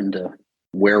thought into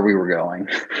where we were going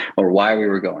or why we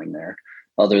were going there,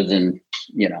 other than,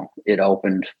 it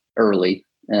opened early.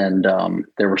 And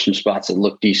there were some spots that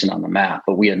looked decent on the map,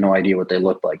 but we had no idea what they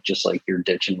looked like, just like your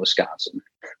ditch in Wisconsin.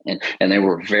 And they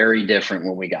were very different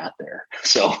when we got there.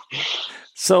 So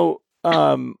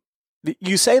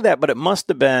you say that, but it must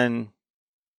have been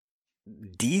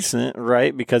decent,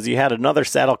 right? Because you had another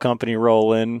saddle company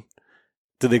roll in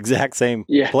to the exact same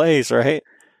place, right?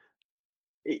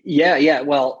 Yeah.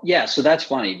 Well, yeah. So that's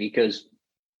funny because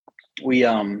we,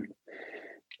 I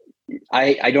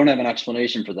don't have an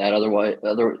explanation for that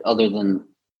other than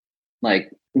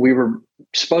like, we were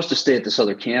supposed to stay at this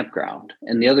other campground,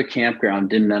 and the other campground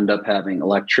didn't end up having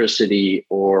electricity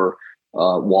or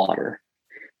water.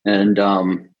 And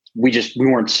we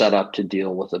weren't set up to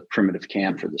deal with a primitive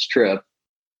camp for this trip.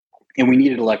 And we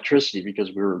needed electricity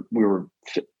because we were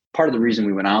part of the reason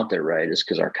we went out there, right, is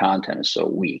because our content is so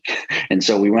weak. And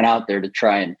so we went out there to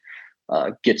try and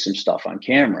get some stuff on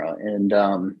camera. And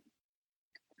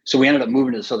so we ended up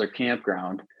moving to this other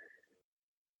campground,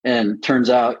 and turns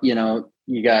out, you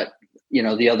got,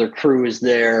 the other crew is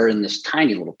there in this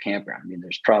tiny little campground. I mean,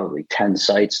 there's probably 10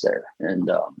 sites there.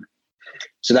 And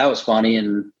so that was funny.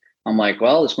 And I'm like,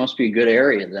 well, this must be a good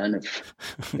area then if,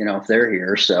 if they're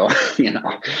here. So, yeah,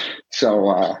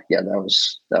 that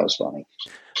was funny.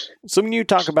 So when you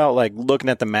talk about like looking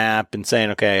at the map and saying,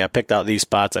 okay, I picked out these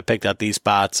spots,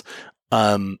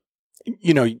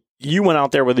 you went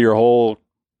out there with your whole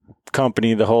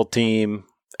company, the whole team,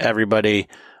 everybody,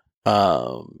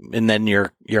 and then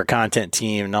your content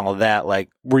team and all of that. Like,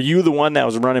 were you the one that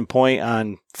was running point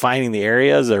on finding the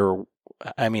areas, or,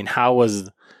 I mean, how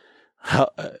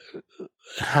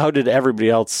did everybody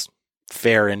else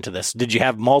fare into this? Did you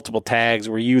have multiple tags?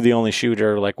 Were you the only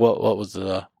shooter? Like, what was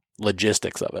the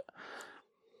logistics of it?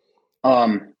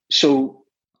 So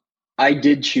I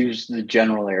did choose the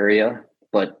general area,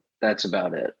 but that's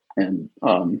about it. And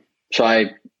so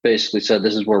I basically said,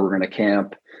 this is where we're going to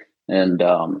camp. And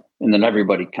then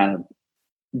everybody kind of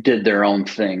did their own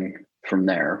thing from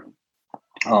there.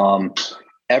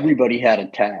 Everybody had a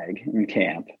tag in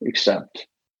camp except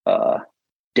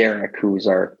Derek, who was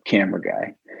our camera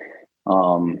guy.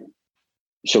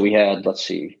 So we had, let's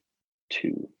see,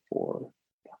 2, 4,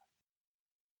 5.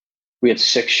 We had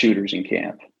 6 shooters in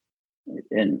camp,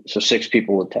 and so 6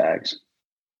 people with tags.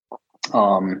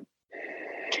 But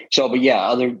yeah,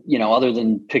 other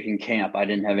than picking camp, I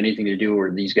didn't have anything to do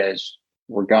where these guys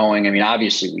were going. I mean,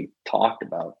 obviously we talked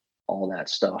about all that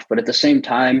stuff, but at the same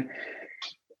time,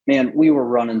 man, we were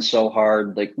running so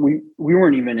hard. Like we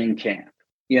weren't even in camp,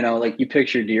 like you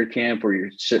picture deer camp where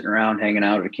you're sitting around hanging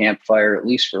out at a campfire, at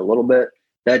least for a little bit.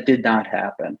 That did not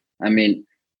happen. I mean,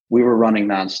 we were running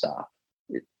nonstop.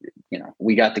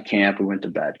 We got to camp, we went to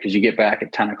bed because you get back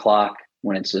at 10 o'clock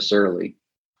when it's this early,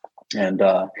 and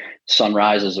sun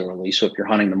rises early. So if you're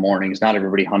hunting the mornings, not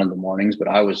everybody hunted the mornings, but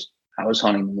I was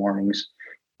hunting the mornings.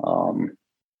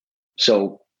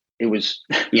 So it was,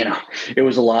 it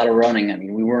was a lot of running. I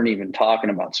mean, we weren't even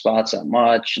talking about spots that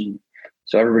much. And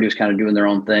so everybody was kind of doing their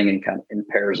own thing and kind of in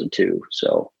pairs of 2.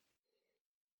 So.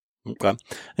 Okay.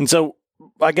 And so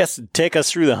I guess take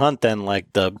us through the hunt then,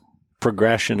 like the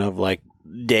progression of like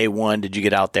day 1. Did you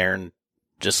get out there and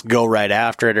just go right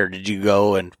after it, or did you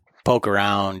go and poke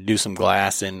around, do some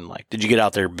glassing? Like, did you get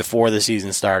out there before the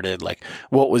season started? Like,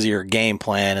 what was your game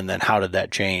plan, and then how did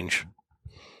that change?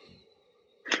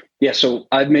 Yeah, so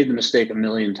I've made the mistake a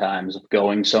million times of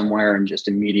going somewhere and just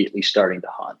immediately starting to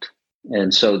hunt.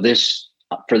 And so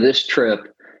for this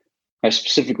trip, I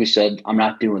specifically said, I'm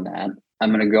not doing that. I'm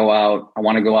going to go out. I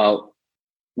want to go out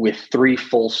with 3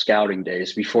 full scouting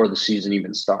days before the season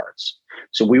even starts.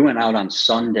 So we went out on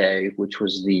Sunday, which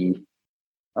was the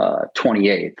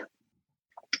 28th.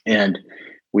 And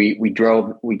we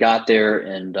got there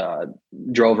and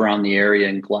drove around the area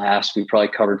and glassed. We probably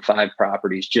covered 5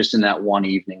 properties just in that one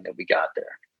evening that we got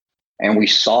there. And we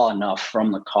saw enough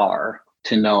from the car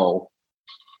to know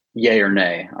yay or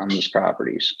nay on these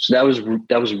properties. So that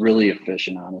was really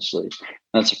efficient, honestly.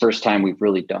 That's the first time we've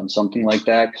really done something like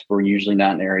that, because we're usually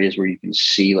not in areas where you can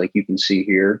see like you can see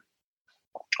here.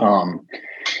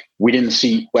 We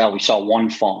saw 1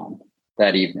 fawn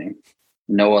that evening,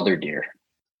 no other deer,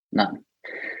 none.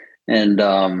 And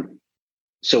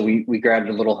so we grabbed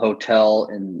a little hotel,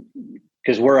 and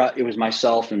because it was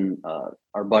myself and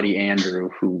our buddy Andrew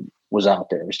who was out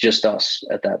there. It was just us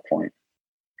at that point.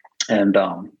 And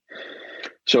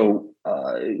so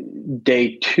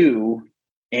day 2,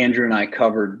 Andrew and I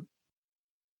covered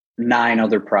 9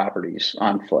 other properties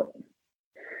on foot.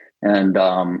 And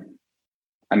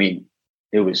I mean,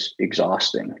 it was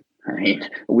exhausting. I mean,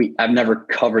 I've never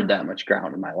covered that much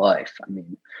ground in my life. I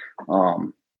mean,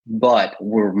 but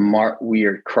we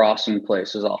are crossing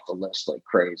places off the list like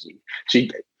crazy. So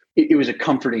it was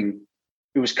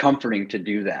comforting to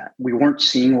do that. We weren't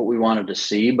seeing what we wanted to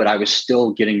see, but I was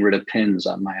still getting rid of pins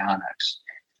on my Onyx.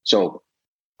 So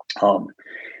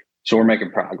we're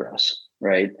making progress,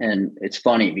 right? And it's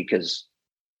funny because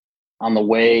on the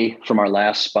way from our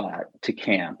last spot to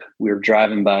camp, we were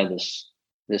driving by this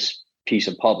piece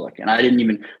of public, and I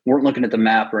weren't looking at the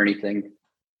map or anything.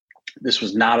 This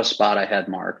was not a spot I had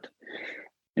marked.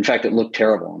 In fact, it looked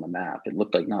terrible on the map. It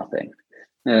looked like nothing.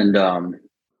 And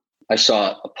I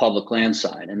saw a public land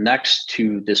sign, and next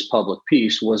to this public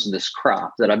piece was this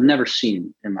crop that I've never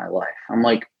seen in my life. I'm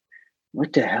like,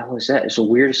 what the hell is that? It's the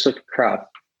weirdest looking crop.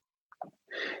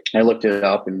 I looked it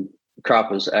up, and the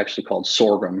crop was actually called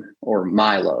sorghum or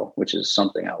milo, which is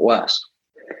something out west.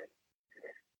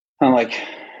 I'm like,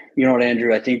 you know what,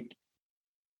 Andrew,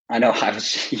 I know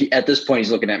at this point,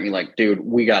 he's looking at me like, dude,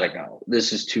 we got to go.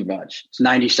 This is too much. It's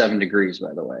 97 degrees,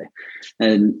 by the way.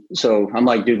 And so I'm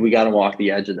like, dude, we got to walk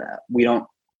the edge of that.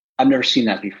 I've never seen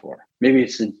that before. Maybe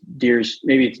it's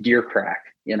deer crack,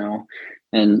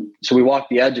 And so we walked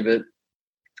the edge of it,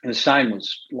 and the sign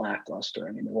was lackluster.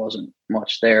 I mean, there wasn't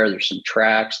much there. There's some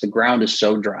tracks. The ground is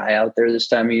so dry out there this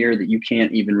time of year that you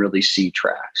can't even really see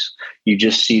tracks. You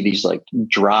just see these like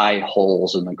dry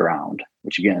holes in the ground,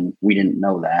 which again, we didn't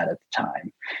know that at the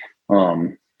time.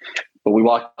 But we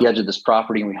walked the edge of this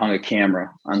property, and we hung a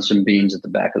camera on some beans at the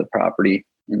back of the property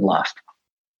and left.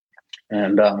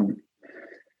 And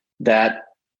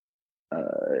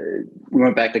we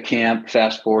went back to camp.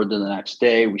 Fast forward to the next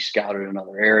day, we scouted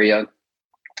another area.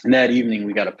 And that evening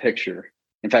we got a picture.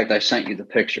 In fact, I sent you the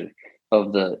picture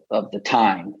of the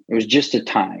tine. It was just a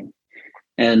tine.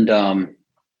 And I'm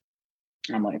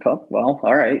like, oh, well,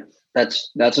 all right.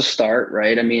 That's a start,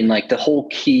 right? I mean, like the whole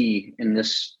key in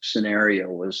this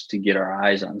scenario was to get our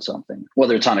eyes on something,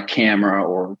 whether it's on a camera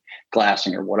or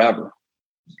glassing or whatever.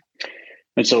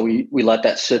 And so we let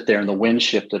that sit there, and the wind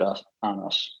shifted on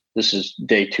us. This is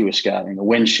day 2 of scouting. The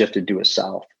wind shifted to a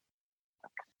south,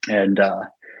 and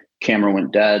camera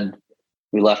went dead.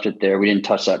 We left it there. We didn't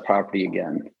touch that property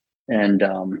again, and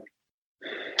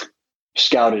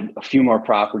scouted a few more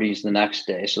properties the next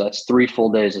day. So that's 3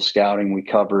 full days of scouting. We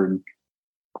covered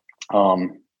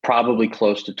probably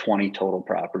close to 20 total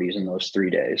properties in those 3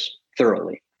 days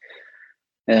thoroughly.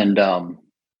 And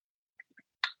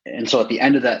so at the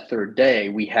end of that 3rd day,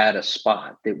 we had a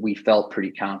spot that we felt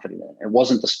pretty confident in. It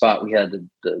wasn't the spot we had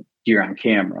the deer on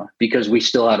camera, because we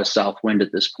still had a south wind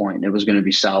at this point, and it was going to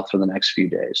be south for the next few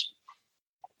days.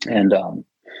 And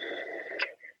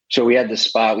so we had this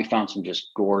spot. We found some just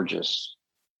gorgeous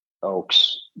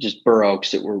oaks, just bur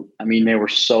oaks that were, they were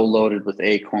so loaded with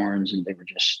acorns, and they were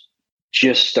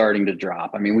just starting to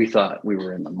drop. We thought we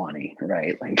were in the money,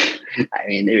 right?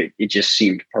 It just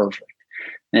seemed perfect.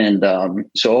 And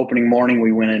so opening morning,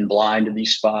 we went in blind to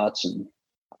these spots and,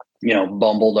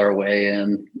 bumbled our way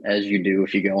in, as you do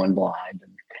if you go in blind,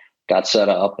 and got set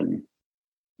up and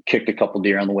kicked a couple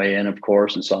deer on the way in, of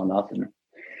course, and saw nothing.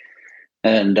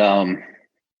 And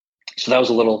so that was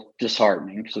a little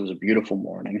disheartening, because it was a beautiful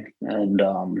morning, and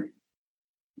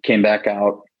came back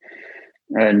out,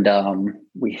 and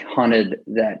we hunted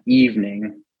that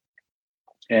evening.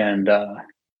 And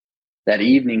that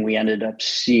evening we ended up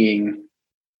seeing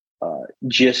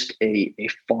just a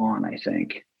fawn, I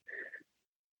think.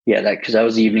 Yeah, because that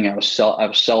was the evening I was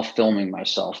self-filming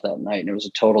myself that night, and it was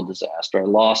a total disaster. I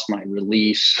lost my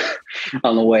release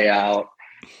on the way out.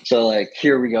 So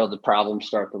here we go, the problems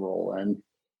start to roll in.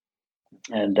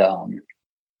 And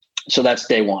so that's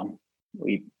day 1.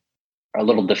 We are a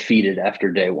little defeated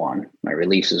after day 1. My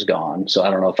release is gone, so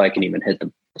I don't know if I can even hit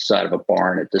the side of a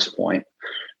barn at this point.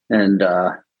 And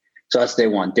so that's day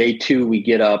 1. Day 2, we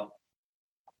get up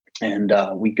and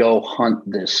we go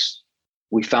hunt this.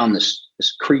 We found this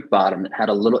creek bottom that had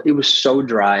it was so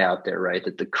dry out there, right,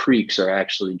 that the creeks are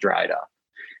actually dried up.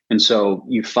 And so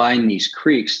you find these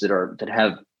creeks that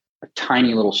have a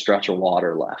tiny little stretch of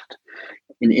water left.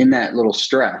 And in that little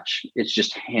stretch, it's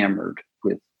just hammered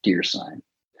with deer sign.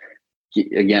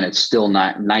 Again, it's still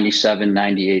 97,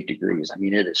 98 degrees.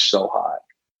 It is so hot.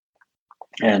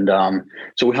 And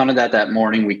so we hunted that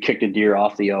morning. We kicked a deer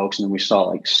off the oaks, and then we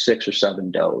saw 6 or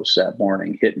 7 does that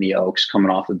morning hitting the oaks coming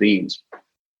off the beans.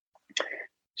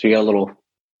 So we got a little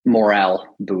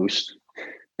morale boost.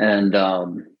 And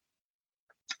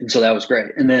so that was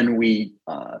great. And then we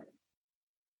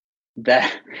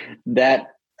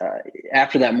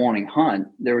after that morning hunt,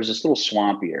 there was this little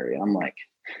swampy area. I'm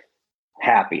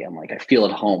happy. I feel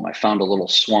at home. I found a little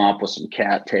swamp with some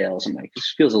cattails.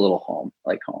 This feels a little home.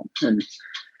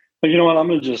 But you know what?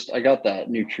 I got that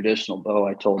new traditional bow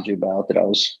I told you about that I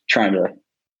was trying to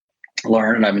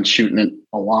learn, and I've been shooting it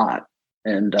a lot.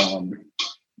 And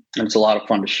it's a lot of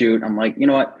fun to shoot. I'm you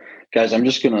know what, guys, I'm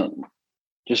just going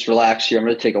to relax here. I'm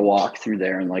going to take a walk through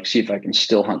there and see if I can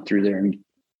still hunt through there and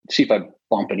see if I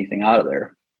bump anything out of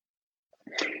there.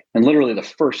 And literally the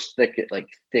first thicket,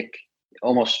 thick,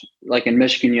 almost like in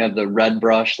Michigan, you have the red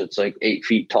brush that's 8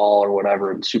 feet tall or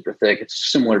whatever and super thick.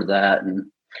 It's similar to that. And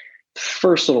the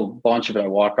first little bunch of it I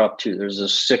walk up to, there's a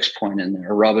 6-point in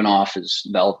there rubbing off his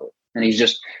velvet. And he's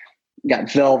just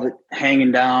got velvet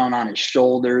hanging down on his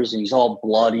shoulders, and he's all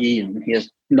bloody, and he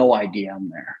has no idea I'm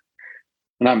there.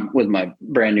 And I'm with my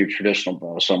brand new traditional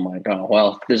bow. So I'm oh,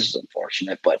 well, this is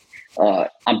unfortunate, but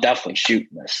I'm definitely shooting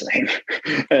this thing.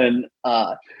 And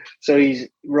so he's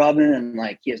rubbing, and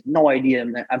he has no idea.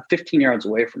 I'm 15 yards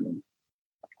away from him,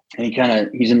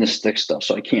 and he's in this thick stuff,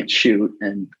 so I can't shoot.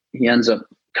 And he ends up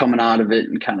coming out of it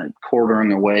and kind of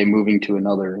quartering away, moving to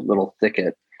another little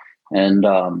thicket. And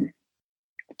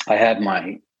I have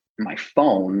my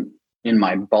phone in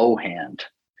my bow hand,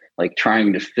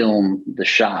 trying to film the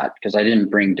shot, because I didn't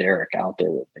bring Derek out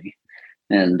there with me.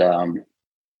 And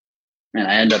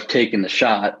I end up taking the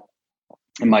shot,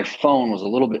 and my phone was a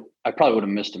little bit, I probably would have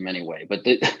missed him anyway, but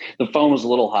the phone was a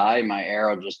little high. My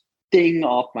arrow just ding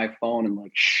off my phone and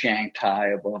shanked high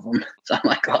above him. So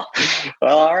I'm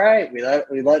well, all right, we let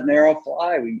an arrow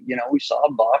fly. We saw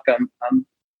a buck. I'm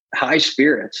high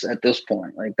spirits at this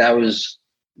point. That was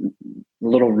a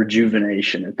little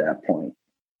rejuvenation at that point.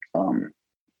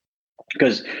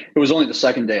 Because it was only the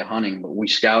second day of hunting, but we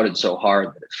scouted so hard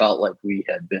that it felt like we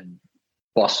had been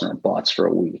busting our butts for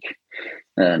a week.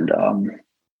 And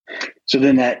so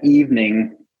then that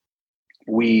evening,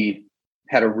 we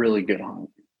had a really good hunt.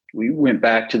 We went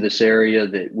back to this area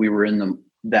that we were in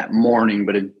that morning,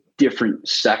 but a different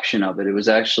section of it. It was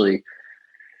actually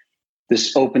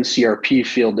this open CRP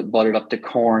field that butted up to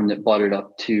corn, that butted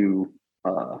up to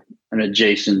an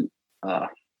adjacent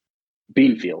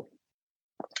bean field.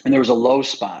 And there was a low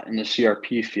spot in the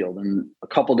CRP field. And a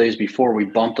couple days before, we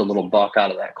bumped a little buck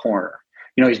out of that corner.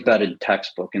 He's bedded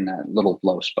textbook in that little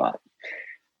low spot.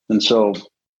 And so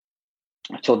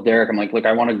I told Derek, I'm like, look,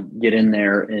 I want to get in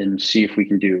there and see if we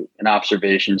can do an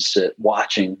observation sit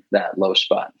watching that low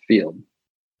spot field.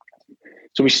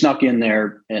 So we snuck in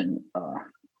there, and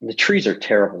the trees are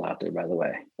terrible out there, by the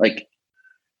way. Like,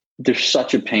 they're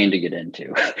such a pain to get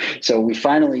into. So we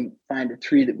finally find a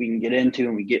tree that we can get into,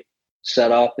 and we get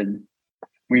set up, and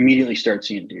we immediately start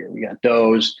seeing deer. We got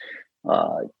does,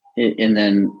 and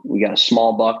then we got a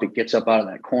small buck that gets up out of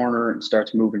that corner and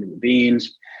starts moving to the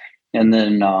beans. And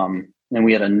then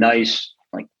we had a nice,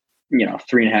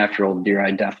 3.5-year-old deer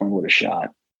I definitely would have shot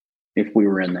if we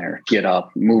were in there. Get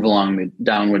up, move along the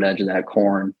downward edge of that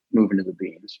corn, move into the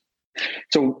beans.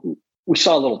 So we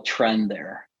saw a little trend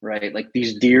there, right? Like,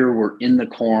 these deer were in the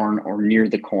corn or near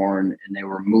the corn, and they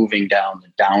were moving down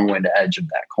the downwind edge of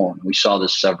that corn. We saw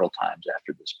this several times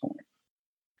after this point.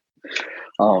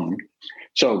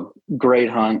 So great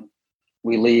hunt.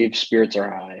 We leave, spirits are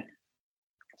high.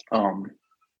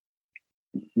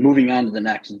 Moving on to the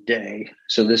next day.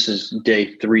 So this is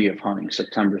day 3 of hunting,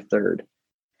 September 3rd.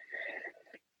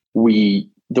 The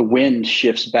wind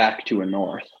shifts back to a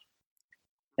north.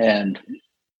 And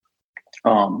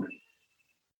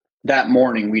that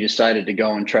morning we decided to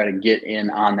go and try to get in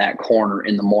on that corner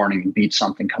in the morning and beat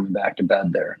something coming back to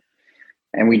bed there.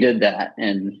 And we did that.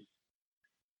 And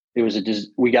it was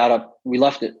we got up, we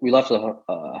left the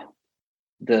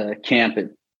camp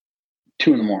at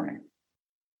 2 a.m.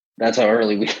 That's how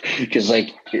early because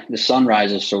the sun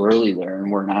rises so early there,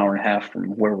 and we're an hour and a half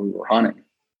from where we were hunting.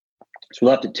 So we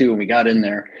left at 2 and we got in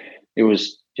there. It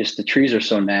was just, the trees are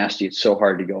so nasty. It's so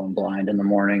hard to go in blind in the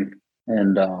morning.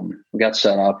 And we got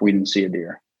set up. We didn't see a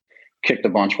deer. Kicked a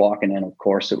bunch walking in, of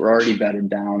course, that were already bedded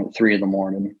down at 3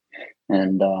 a.m.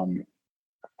 And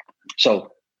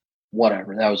so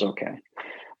whatever, that was okay.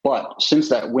 But since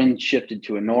that wind shifted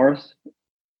to a north,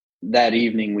 that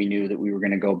evening we knew that we were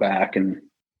going to go back and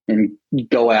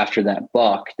go after that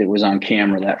buck that was on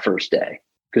camera that first day,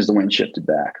 because the wind shifted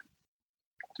back.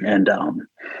 And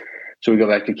so we go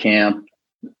back to camp,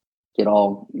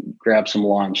 grab some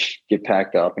lunch, get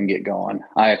packed up and get going.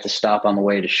 I have to stop on the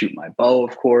way to shoot my bow,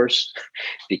 of course,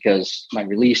 because my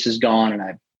release is gone, and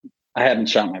I haven't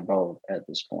shot my bow at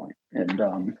this point.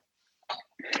 And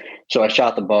so I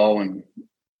shot the bow, and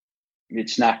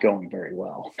it's not going very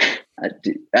well. I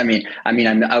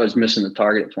was missing the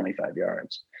target at 25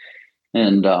 yards.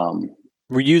 And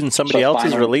were you using somebody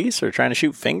else's release, or trying to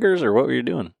shoot fingers, or what were you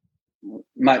doing?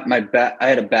 I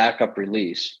had a backup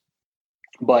release,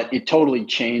 but it totally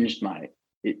changed my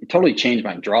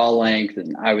draw length,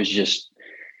 and I was just,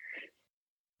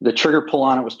 the trigger pull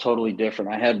on it was totally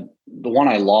different. I had the one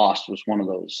I lost was one of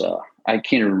those, I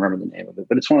can't even remember the name of it,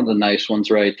 but it's one of the nice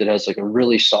ones, right? That has like a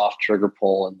really soft trigger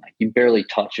pull, and like you barely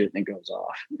touch it and it goes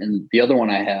off. And the other one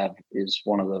I have is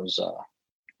one of those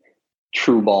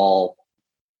true ball.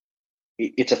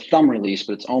 It's a thumb release,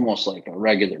 but it's almost like a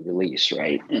regular release,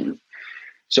 right? And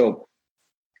so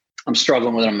I'm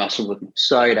struggling with it. I'm messing with my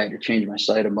sight. I had to change my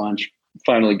sight a bunch.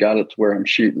 Finally got it to where I'm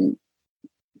shooting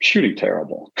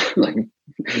terrible, like,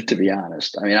 to be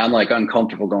honest. I mean, I'm like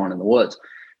uncomfortable going in the woods,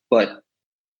 but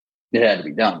it had to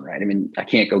be done, right? I mean, I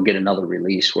can't go get another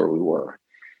release where we were.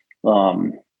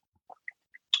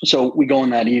 So we go in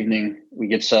that evening, we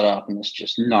get set up in this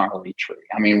just gnarly tree.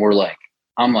 I mean,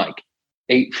 I'm like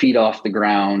 8 feet off the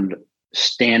ground,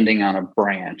 standing on a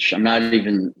branch. I'm not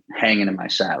even hanging in my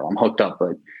saddle. I'm hooked up,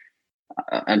 but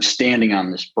I'm standing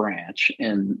on this branch,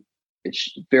 and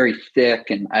it's very thick.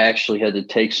 And I actually had to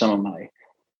take some of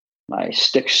my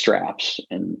stick straps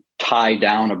and tie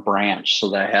down a branch so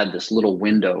that I had this little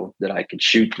window that I could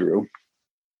shoot through.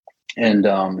 And,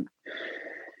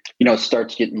 it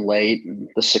starts getting late, and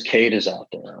the cicadas out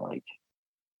there, like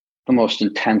the most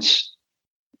intense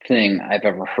thing I've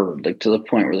ever heard, like to the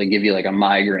point where they give you like a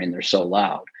migraine. They're so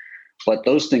loud. But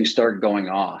those things start going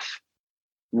off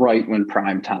right when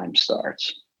prime time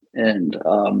starts. And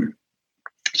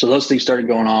so those things started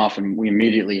going off, and we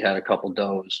immediately had a couple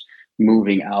does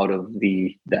moving out of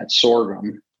that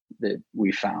sorghum that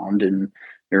we found, and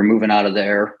they were moving out of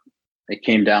there. They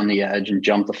came down the edge and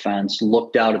jumped the fence,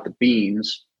 looked out at the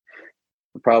beans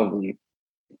for probably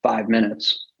 5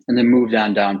 minutes, and then moved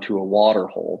on down to a water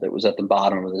hole that was at the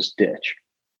bottom of this ditch.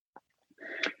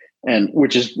 And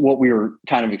which is what we were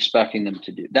kind of expecting them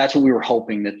to do. That's what we were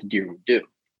hoping that the deer would do.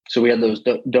 So we had those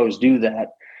does do that.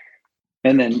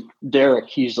 And then Derek,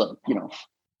 he's like,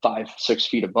 5-6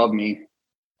 feet above me.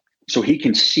 So he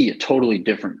can see a totally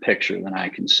different picture than I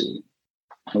can see.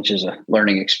 which is a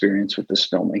learning experience with this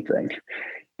filming thing.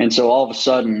 And so all of a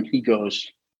sudden he goes,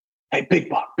 "Hey, big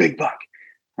buck, big buck."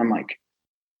 I'm like,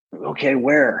 "Okay,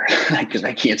 where?" Because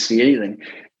I can't see anything.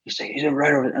 He's like, "He's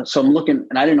right over there." So I'm looking,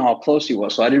 and I didn't know how close he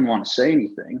was, so I didn't want to say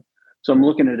anything. So I'm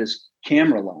looking at his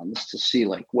camera lens to see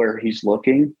like where he's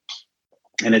looking.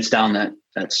 And it's down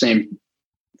that same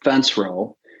fence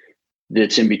row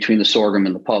that's in between the sorghum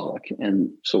and the public.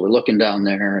 And so we're looking down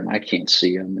there and I can't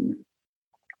see him. And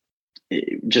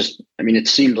it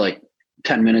seemed like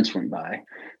 10 minutes went by,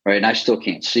 right? And I still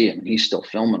can't see him. And he's still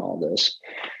filming all this.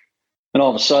 And all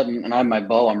of a sudden, and I have my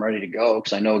bow, I'm ready to go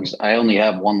because I know I only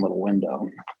have one little window.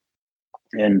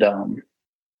 And,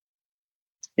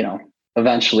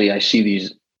 eventually I see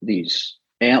these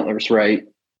antlers, right,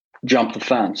 jump the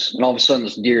fence. And all of a sudden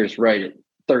this deer is right at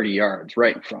 30 yards,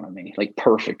 right in front of me, like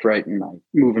perfect, right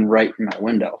moving right in my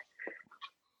window.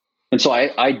 And so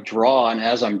I draw, and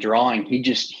as I'm drawing,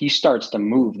 he starts to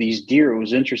move. These deer, it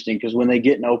was interesting because when they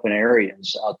get in open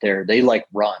areas out there, they like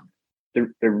run.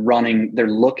 They're running, they're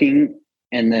looking,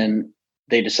 and then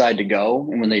they decide to go.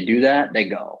 And when they do that, they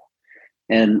go.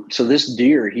 And so this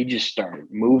deer, he just started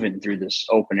moving through this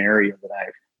open area that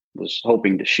I was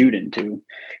hoping to shoot into.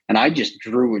 And I just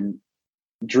drew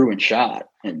and shot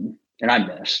and I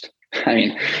missed. I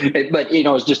mean,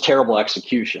 it was just terrible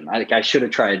execution. I should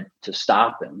have tried to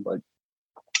stop him, but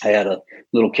I had a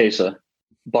little case of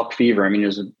buck fever. I mean, it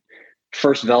was the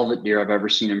first velvet deer I've ever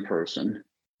seen in person.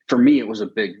 For me, it was a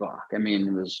big buck. I mean,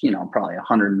 it was, probably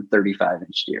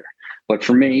 135-inch deer. But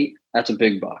for me, that's a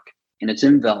big buck. And it's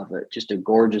in velvet, just a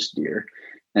gorgeous deer.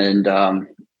 And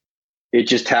it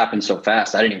just happened so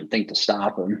fast. I didn't even think to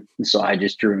stop him. And so I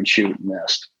just drew and shoot and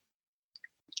missed.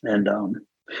 And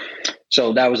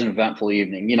so that was an eventful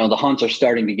evening. The hunts are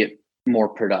starting to get more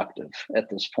productive at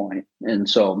this point. And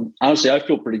so honestly, I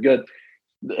feel pretty good.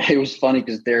 It was funny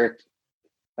because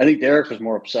I think Derek was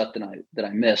more upset that I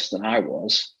missed than I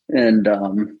was. And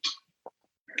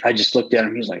I just looked at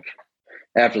him. He's like,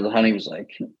 after the hunt, he was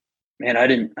like, "Man, I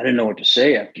didn't know what to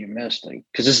say after you missed, like,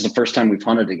 because this is the first time we've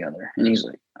hunted together." And he's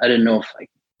like, "I didn't know if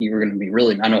you were going to be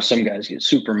really." I know some guys get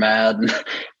super mad. And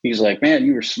he's like, "Man,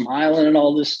 you were smiling and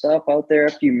all this stuff out there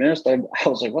after you missed." I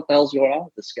was like, "What the hell's going on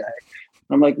with this guy?"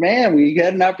 And I'm like, "Man, we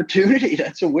had an opportunity.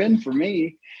 That's a win for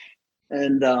me."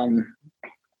 And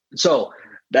so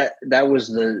that was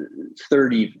the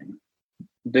third evening.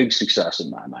 Big success in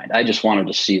my mind. I just wanted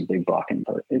to see a big buck in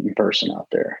person out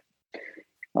there.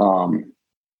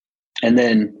 And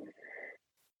then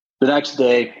the next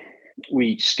day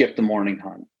we skipped the morning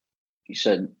hunt. He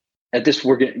said, "At this,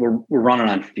 we're running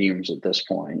on fumes at this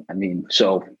point." I mean,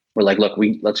 so we're like, "Look,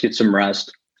 let's get some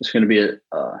rest." It's going to be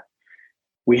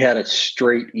we had a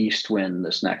straight east wind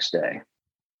this next day.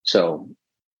 So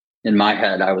in my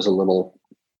head, I was a little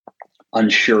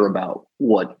unsure about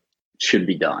what should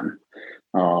be done.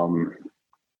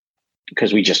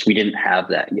 Because we didn't have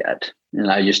that yet. And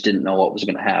I just didn't know what was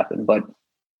going to happen. But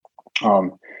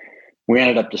we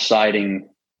ended up deciding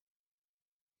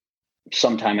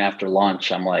sometime after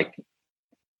lunch, I'm like,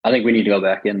 "I think we need to go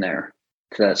back in there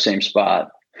to that same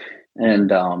spot." And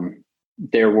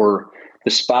the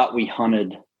spot we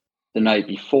hunted the night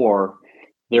before,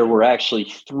 there were actually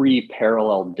 3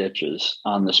 parallel ditches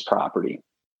on this property.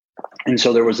 And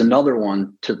so there was another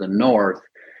one to the north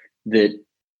that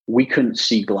we couldn't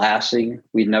see glassing.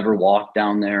 We'd never walked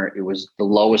down there. It was the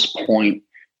lowest point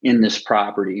in this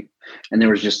property. And there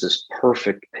was just this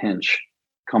perfect pinch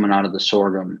coming out of the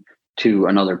sorghum to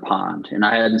another pond. And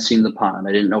I hadn't seen the pond.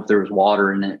 I didn't know if there was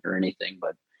water in it or anything,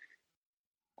 but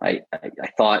I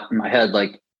thought in my head,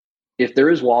 like, if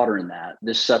there is water in that,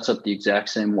 this sets up the exact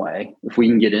same way. If we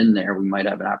can get in there, we might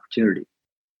have an opportunity.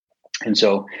 And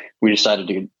so we decided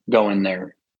to go in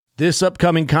there. This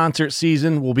upcoming concert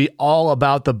season will be all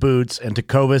about the boots, and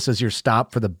Tecovas is your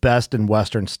stop for the best in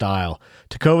Western style.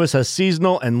 Tecovas has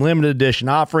seasonal and limited edition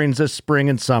offerings this spring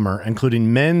and summer,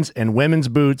 including men's and women's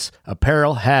boots,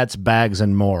 apparel, hats, bags,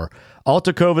 and more. All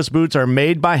Tecovas boots are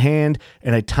made by hand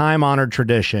in a time-honored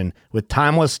tradition with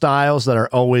timeless styles that are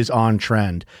always on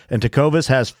trend. And Tecovas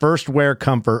has first wear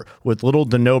comfort with little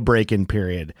to no break-in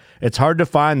period. It's hard to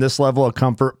find this level of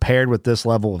comfort paired with this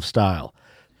level of style.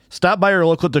 Stop by your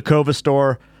local Tecovas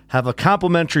store, have a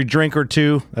complimentary drink or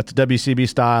two, that's WCB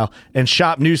style, and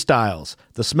shop new styles.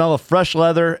 The smell of fresh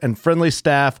leather and friendly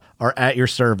staff are at your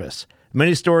service.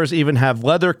 Many stores even have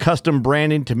leather custom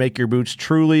branding to make your boots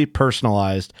truly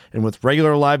personalized. And with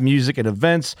regular live music and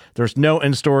events, there's no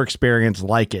in-store experience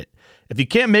like it. If you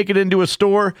can't make it into a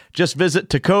store, just visit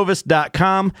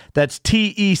tecovas.com. That's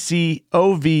TECOVAS.com.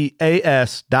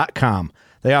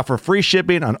 They offer free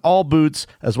shipping on all boots,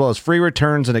 as well as free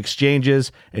returns and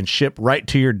exchanges, and ship right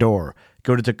to your door.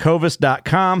 Go to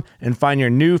tecovas.com and find your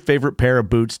new favorite pair of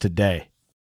boots today.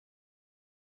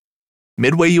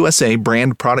 Midway USA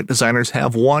brand product designers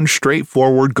have one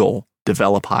straightforward goal: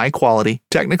 develop high-quality,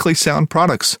 technically sound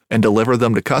products and deliver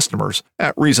them to customers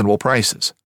at reasonable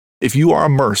prices. If you are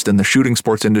immersed in the shooting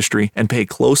sports industry and pay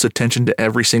close attention to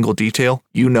every single detail,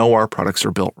 you know our products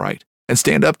are built right and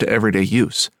stand up to everyday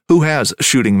use. Who has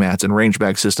shooting mats and range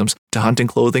bag systems to hunting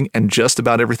clothing and just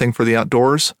about everything for the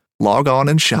outdoors? Log on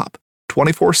and shop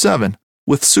 24/7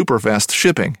 with super fast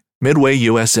shipping.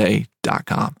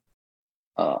 MidwayUSA.com.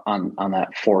 On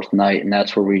that fourth night, and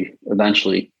that's where we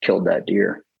eventually killed that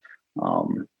deer.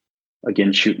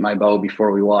 Again, shooting my bow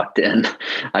before we walked in.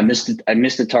 I missed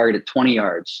the target at 20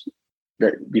 yards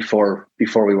before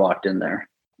we walked in there,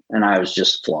 and I was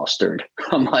just flustered.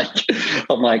 I'm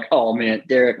like, oh man,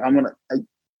 Derek,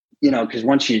 because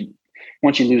once you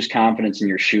lose confidence in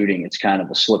your shooting, it's kind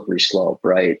of a slippery slope,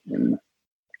 right? And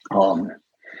so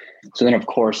then of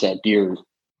course that deer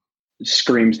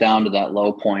screams down to that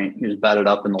low point. He was bedded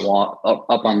up in the wall,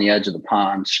 up on the edge of the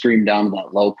pond, screamed down to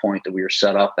that low point that we were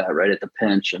set up at right at the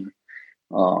pinch. And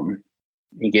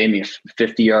he gave me a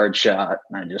 50-yard shot,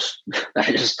 and I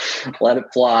just let it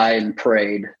fly and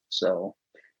prayed. So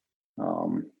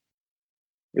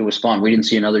it was fun. We didn't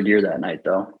see another deer that night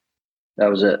though.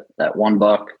 That was it. That one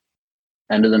buck,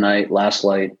 end of the night, last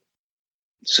light,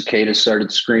 cicadas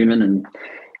started screaming, and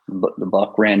the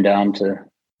buck ran down to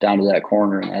that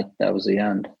corner, and that was the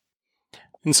end.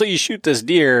 And so you shoot this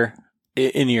deer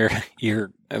in your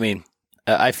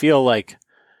I feel like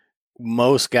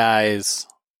most guys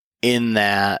in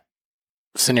that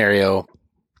scenario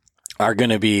are going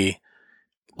to be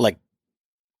like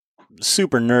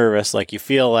super nervous. Like you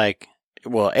feel like,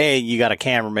 well, A, you got a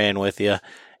cameraman with you.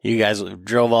 You guys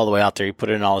drove all the way out there. You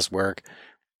put in all this work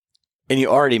and you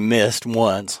already missed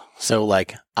once. So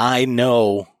like, I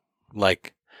know,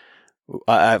 like,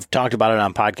 I've talked about it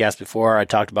on podcasts before. I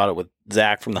talked about it with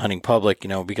Zach from the Hunting Public,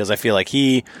 because I feel like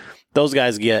those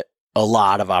guys get a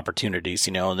lot of opportunities,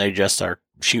 and they just start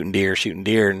shooting deer.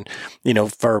 And,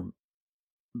 for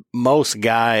most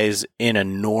guys in a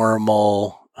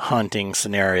normal hunting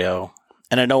scenario,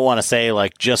 and I don't want to say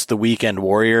like just the weekend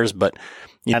warriors, but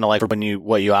kind of like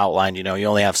what you outlined, you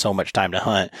only have so much time to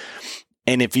hunt.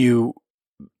 And if you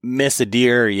miss a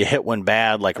deer, you hit one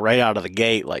bad, like right out of the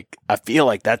gate, like I feel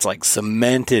like that's like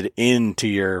cemented into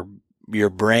your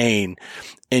brain.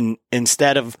 And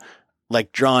instead of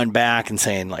like drawing back and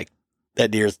saying like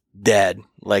that deer's dead,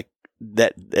 like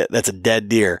that's a dead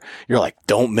deer, you're like,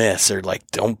 don't miss, or like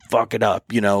don't fuck it up,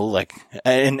 like,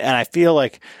 and I feel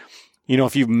like,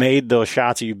 if you've made those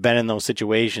shots or you've been in those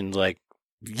situations, like,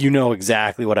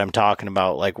 exactly what I'm talking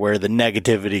about, like where the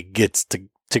negativity gets to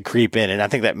creep in. And I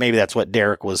think that maybe that's what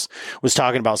Derek was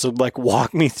talking about. So like,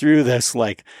 walk me through this,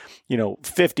 like,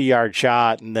 50-yard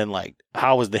shot. And then like,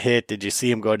 how was the hit? Did you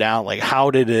see him go down? Like, how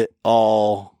did you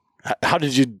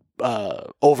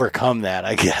overcome that,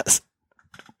 I guess?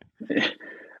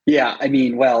 Yeah.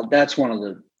 Well, that's one of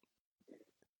the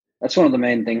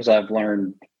main things I've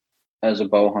learned as a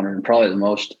bow hunter, and probably the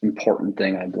most important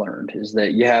thing I've learned is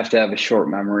that you have to have a short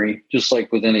memory, just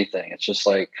like with anything. It's just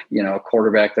like, a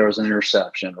quarterback throws an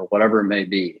interception or whatever it may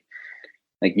be.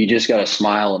 Like, you just got to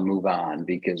smile and move on,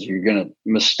 because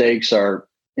mistakes are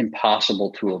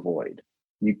impossible to avoid.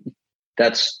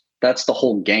 That's the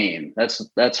whole game.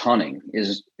 That's hunting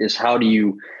is how do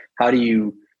you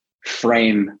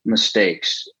frame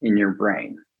mistakes in your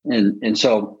brain? And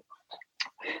so,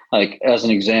 like, as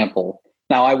an example,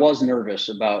 now I was nervous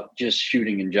about just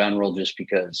shooting in general, just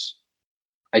because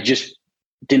I just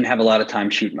didn't have a lot of time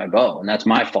shooting my bow, and that's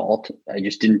my fault. I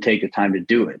just didn't take the time to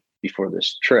do it before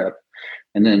this trip,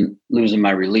 and then losing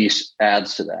my release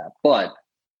adds to that. But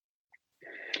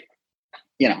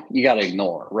you got to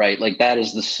ignore, right? Like,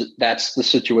 that's the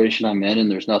situation I'm in,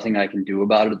 and there's nothing I can do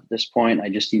about it at this point. I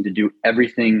just need to do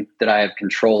everything that I have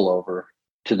control over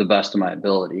to the best of my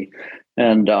ability.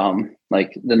 And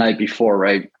like the night before,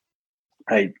 right,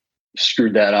 I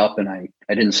screwed that up, and I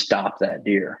didn't stop that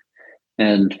deer.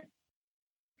 And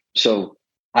so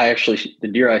the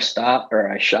deer I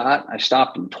shot, I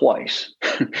stopped him twice.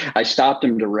 I stopped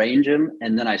him to range him,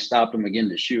 and then I stopped him again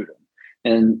to shoot him.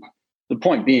 And the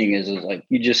point being is like,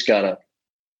 you just gotta,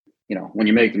 when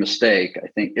you make the mistake, I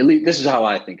think, at least this is how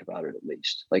I think about it, at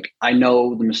least. Like, I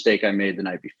know the mistake I made the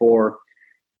night before,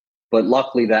 but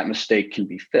luckily that mistake can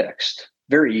be fixed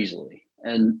very easily.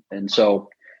 And so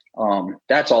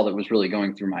that's all that was really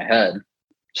going through my head.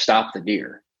 Stop the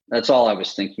deer. That's all I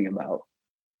was thinking about.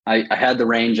 I had the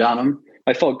range on him.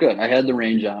 I felt good. I had the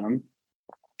range on him.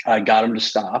 I got him to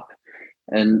stop.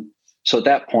 And so at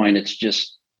that point, it's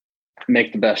just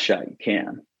make the best shot you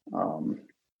can.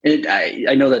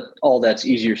 I know that all that's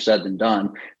easier said than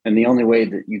done. And the only way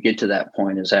that you get to that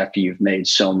point is after you've made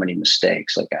so many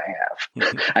mistakes like I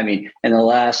have. I mean, in the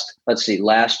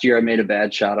last year I made a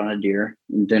bad shot on a deer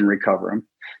and didn't recover him.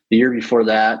 The year before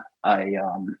that, I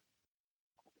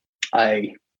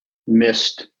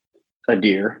missed a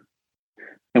deer.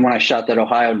 And when I shot that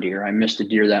Ohio deer, I missed a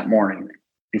deer that morning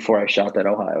before I shot that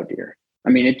Ohio deer. I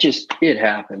mean, it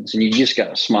happens, and you just got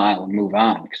to smile and move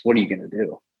on, because what are you going to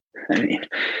do? I mean,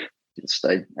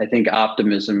 I think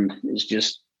optimism is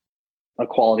just a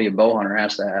quality a bow hunter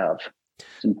has to have.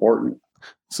 It's important.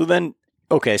 So then,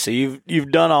 okay, so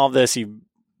you've done all this.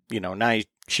 Now you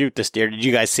shoot this deer. Did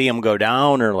you guys see him go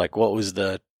down, or like what was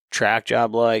the track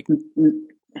job like?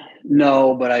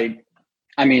 No, but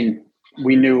I mean,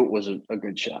 we knew it was a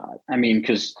good shot. I mean,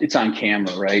 because it's on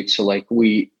camera, right? So like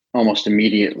we almost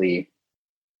immediately,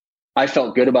 I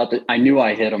felt good about I knew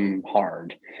I hit him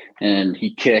hard, and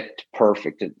he kicked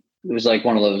perfect. It was like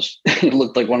one of those, it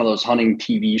looked like one of those hunting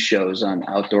TV shows on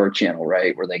Outdoor Channel,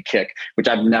 right? Where they kick, which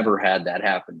I've never had that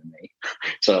happen to me.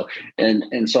 So,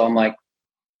 and so I'm like,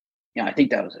 yeah, I think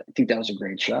that was a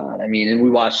great shot. I mean, and we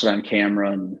watched it on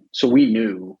camera, and so we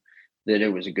knew that it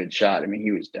was a good shot. I mean,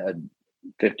 he was dead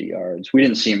 50 yards. We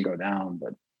didn't see him go down,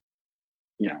 but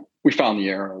we found the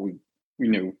arrow. We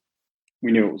knew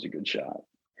it was a good shot.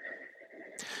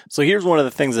 So here's one of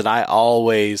the things that I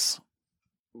always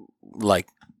like.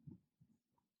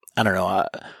 I don't know.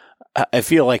 I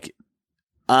feel like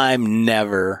I'm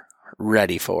never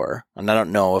ready for, and I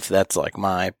don't know if that's like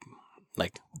my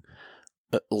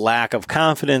lack of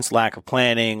confidence, lack of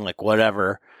planning, like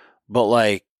whatever. But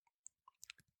like,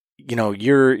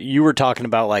 you were talking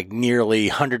about like nearly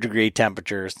 100-degree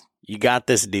temperatures. You got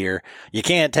this deer. You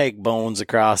can't take bones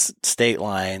across state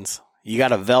lines. You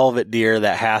got a velvet deer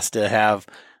that has to have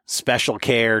special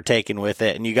care taken with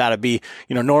it. And you got to be,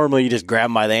 normally you just grab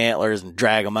them by the antlers and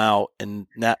drag them out, and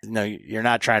not, you're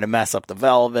not trying to mess up the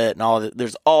velvet and all that.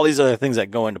 There's all these other things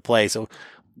that go into play. So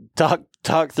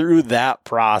talk through that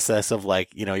process of like,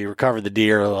 you recover the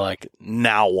deer, like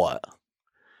now what?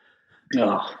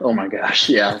 Oh my gosh.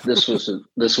 Yeah. This was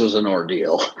an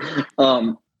ordeal.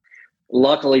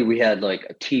 Luckily we had like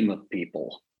a team of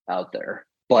people out there,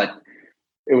 but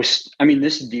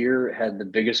this deer had the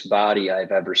biggest body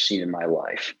I've ever seen in my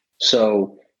life.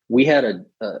 So we had a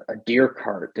deer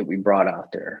cart that we brought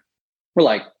out there. We're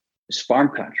like, it's farm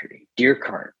country, deer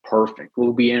cart, perfect.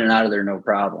 We'll be in and out of there, no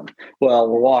problem. Well,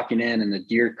 we're walking in, and the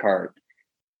deer cart,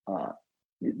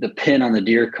 the pin on the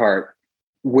deer cart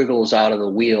wiggles out of the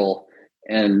wheel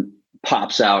and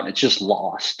pops out. It's just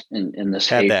lost in this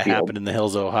hayfield. Had that happen in the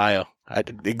hills of Ohio.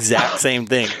 Exact same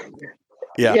thing.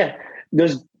 Yeah. Yeah.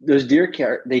 Those deer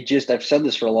cart, I've said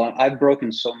this for a long, I've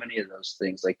broken so many of those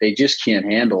things. Like they just can't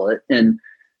handle it. And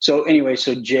so anyway,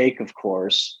 so Jake, of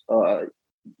course,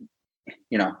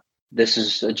 this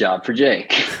is a job for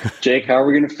Jake. Jake, how are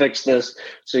we going to fix this?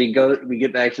 So we go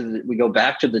back to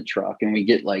the truck, and we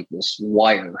get like this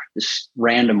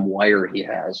random wire he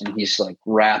has, and he's like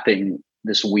wrapping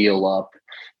this wheel up,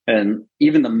 and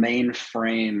even the main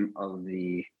frame of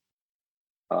the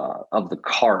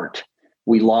cart,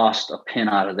 we lost a pin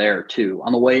out of there too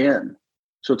on the way in.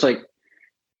 So it's like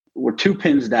we're 2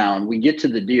 pins down. We get to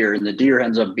the deer, and the deer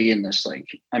ends up being this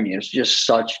it's just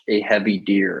such a heavy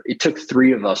deer. It took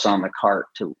 3 of us on the cart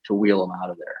to wheel him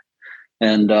out of there.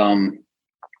 And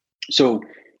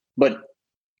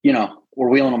we're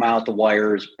wheeling them out. The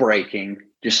wire is breaking,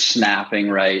 just snapping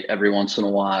right every once in a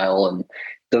while. And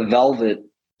the velvet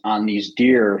on these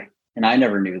deer, and I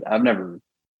never knew that. I've never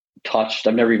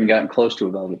even gotten close to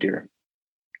a velvet deer.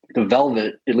 The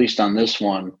velvet, at least on this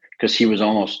one, because he was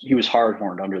hard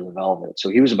horned under the velvet. So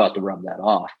he was about to rub that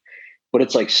off, but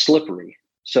it's like slippery.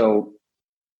 So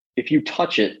if you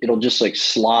touch it, it'll just like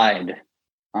slide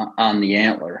on the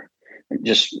antler and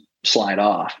just slide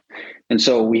off. And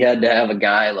so we had to have a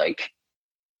guy like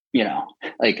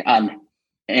on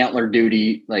antler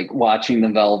duty, like watching the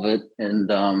velvet. And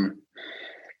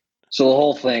so the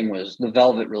whole thing was, the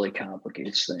velvet really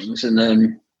complicates things. And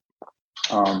then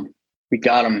we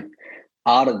got him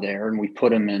out of there, and we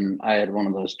put him in, I had one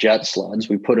of those jet sleds.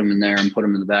 We put him in there and put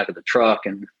him in the back of the truck,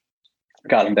 and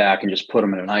got him back and just put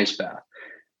him in an ice bath.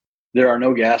 There are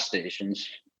no gas stations.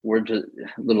 We're just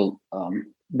a little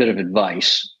bit of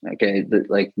advice. Okay.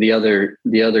 The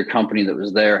other company that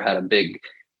was there had a big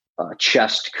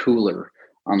chest cooler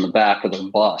on the back of the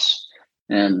bus.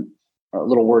 And a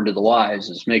little word to the wise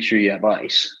is make sure you have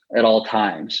ice at all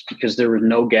times, because there were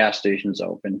no gas stations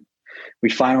open. We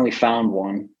finally found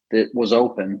one, that was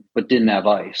open but didn't have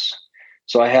ice.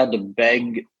 So I had to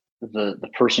beg the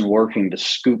person working to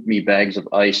scoop me bags of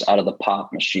ice out of the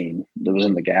pop machine that was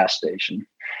in the gas station.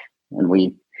 And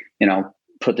we,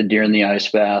 put the deer in the ice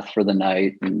bath for the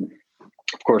night. And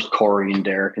of course, Corey and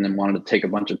Derek, and then wanted to take a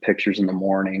bunch of pictures in the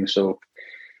morning. So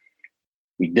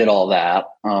we did all that.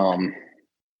 And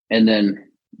then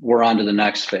we're on to the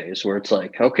next phase where it's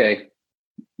like, okay,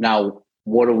 now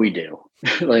what do we do?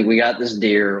 Like, we got this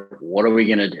deer. What are we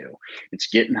going to do? It's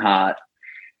getting hot.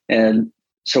 And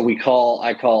so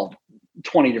I call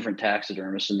 20 different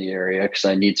taxidermists in the area because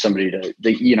I need somebody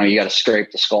you got to scrape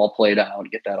the skull plate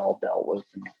out, get that all dealt with.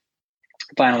 And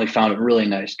finally found a really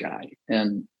nice guy.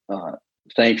 And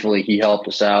thankfully he helped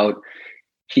us out.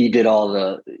 He did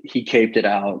he caped it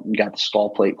out and got the skull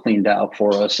plate cleaned out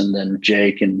for us. And then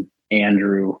Jake and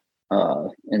Andrew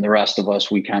and the rest of us,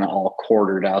 we kind of all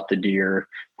quartered out the deer,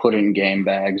 put it in game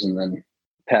bags, and then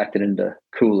packed it into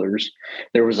coolers.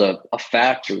 There was a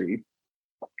factory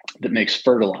that makes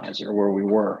fertilizer where we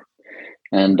were.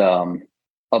 And a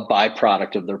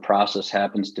byproduct of their process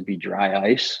happens to be dry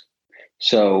ice.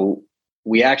 So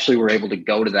we actually were able to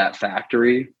go to that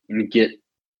factory and get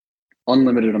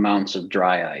unlimited amounts of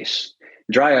dry ice.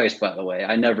 Dry ice, by the way,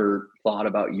 I never thought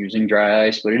about using dry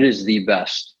ice, but it is the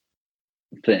best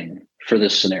thing for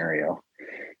this scenario.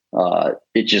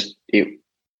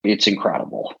 It's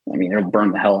incredible. I mean, it'll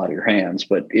burn the hell out of your hands,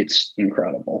 but it's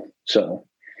incredible. So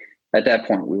at that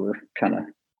point, we were kind of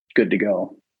good to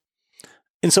go.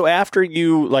 And so after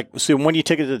you, so when you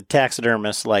took it to the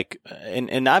taxidermist,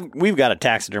 we've got a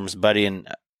taxidermist buddy, and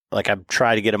I've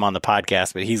tried to get him on the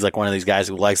podcast, but he's one of these guys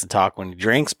who likes to talk when he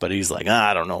drinks, but he's like,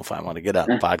 I don't know if I want to get on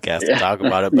the podcast and talk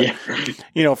about it.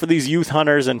 But, for these youth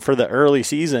hunters and for the early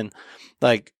season,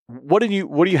 what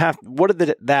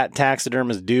did that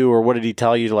taxidermist do, or what did he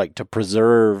tell you to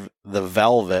preserve the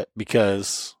velvet?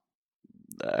 Because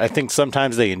I think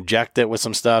sometimes they inject it with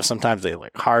some stuff. Sometimes they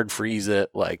hard freeze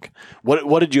it.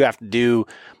 What did you have to do,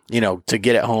 to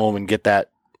get it home and get that,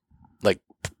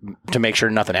 to make sure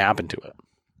nothing happened to it?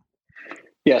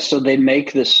 Yeah. So they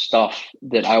make this stuff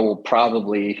that I will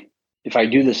probably, if I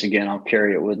do this again, I'll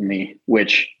carry it with me,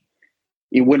 which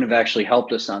it wouldn't have actually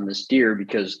helped us on this deer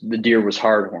because the deer was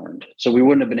hard horned. So we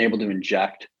wouldn't have been able to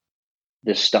inject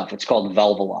this stuff. It's called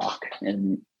Velvalock.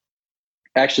 And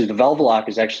actually, the Velvalock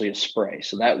is actually a spray,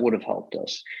 so that would have helped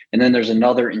us. And then there's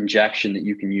another injection that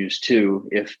you can use too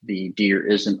if the deer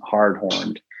isn't hard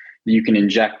horned. You can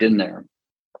inject in there,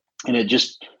 and it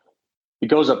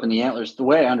goes up in the antlers. The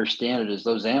way I understand it is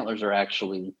those antlers are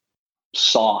actually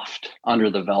soft under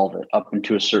the velvet up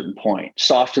into a certain point,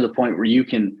 soft to the point where you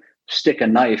can stick a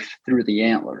knife through the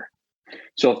antler.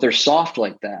 So if they're soft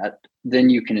like that, then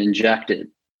you can inject it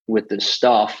with this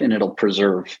stuff, and it'll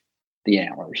preserve the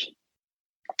antlers.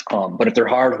 But if they're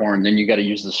hard horn, then you got to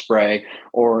use the spray,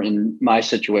 or in my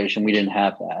situation, we didn't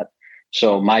have that.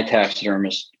 So my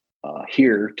taxidermist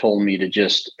here told me to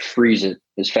just freeze it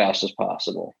as fast as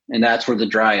possible. And that's where the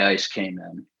dry ice came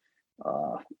in.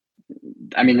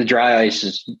 The dry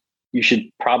ice you should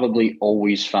probably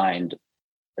always find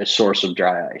a source of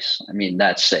dry ice.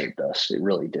 That saved us. It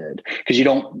really did. Because you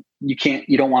don't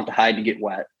want the hide to get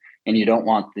wet, and you don't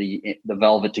want the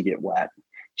velvet to get wet.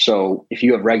 So if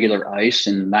you have regular ice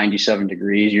and 97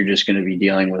 degrees, you're just going to be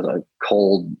dealing with a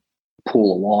cold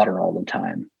pool of water all the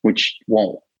time, which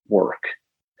won't work.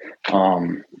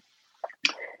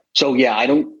 So yeah, I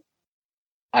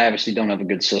obviously don't have a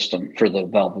good system for the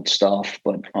velvet stuff,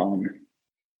 but,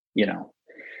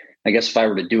 I guess if I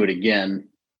were to do it again,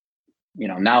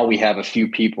 now we have a few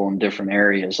people in different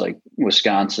areas like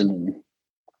Wisconsin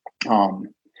and,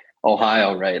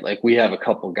 Ohio, right? We have a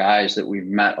couple guys that we've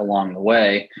met along the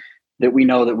way that we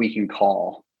know that we can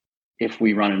call if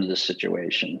we run into this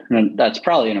situation. And that's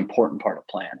probably an important part of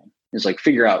planning is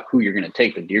figure out who you're going to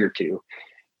take the deer to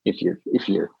if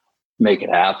you make it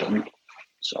happen.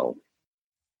 So.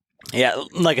 Yeah.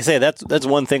 Like I say, that's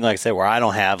one thing, where I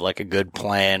don't have a good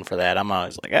plan for that. I'm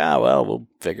always we'll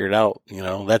figure it out.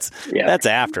 That's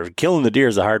after killing the deer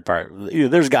is the hard part.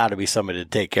 There's got to be somebody to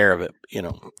take care of it.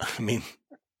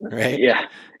 Right. Yeah.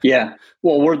 Yeah.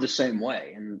 Well, we're the same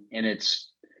way. And it's,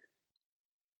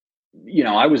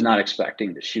 I was not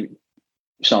expecting to shoot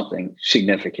something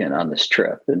significant on this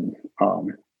trip. And,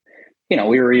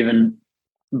 we were even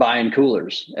buying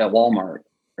coolers at Walmart,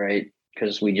 right?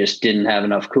 Because we just didn't have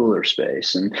enough cooler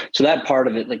space. And so that part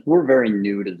of it, we're very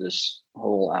new to this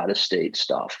whole out of state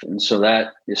stuff. And so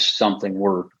that is something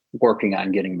we're working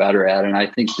on getting better at. And I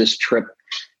think this trip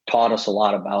taught us a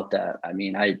lot about that.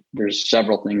 There's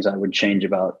several things I would change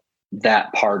about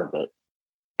that part of it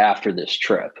after this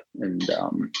trip. And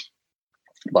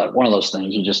But one of those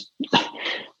things, it's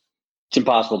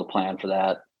impossible to plan for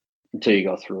that until you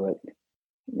go through it,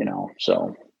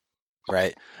 so.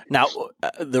 Right. Now,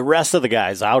 the rest of the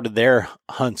guys, how did their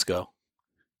hunts go?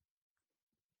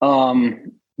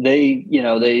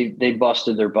 They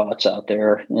busted their butts out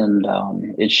there, and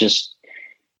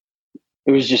it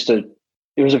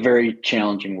was a very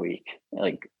challenging week.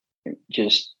 Like, it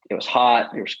was hot.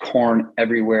 There was corn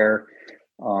everywhere.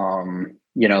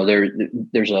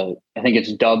 There's I think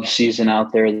it's dove season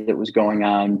out there that was going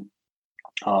on.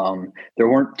 There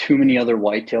weren't too many other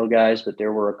whitetail guys, but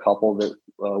there were a couple that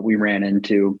we ran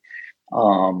into.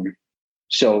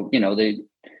 So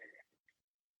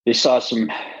they saw some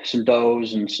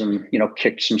does and some,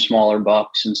 kicked some smaller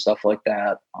bucks and stuff like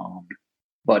that.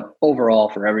 But overall,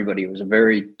 for everybody, it was a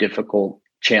very difficult,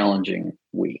 challenging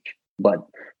week. But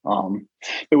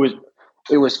it was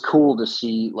cool to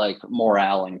see like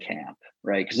morale in camp,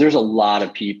 right? Because there's a lot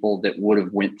of people that would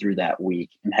have went through that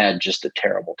week and had just a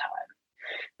terrible time.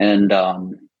 And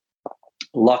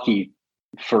lucky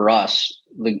for us,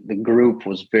 the group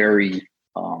was very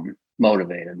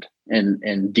motivated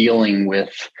and dealing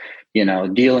with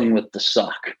the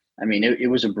suck. I mean, it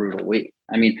was a brutal week.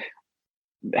 I mean,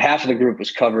 half of the group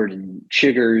was covered in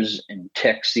chiggers and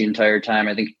ticks the entire time.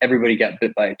 I think everybody got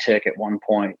bit by a tick at one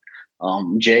point.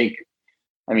 Jake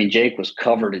was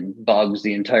covered in bugs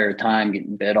the entire time,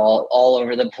 getting bit all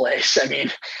over the place. I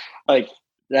mean, like,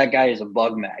 that guy is a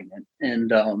bug magnet. And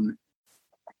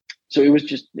so it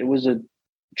was a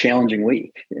challenging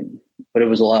week, but it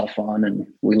was a lot of fun, and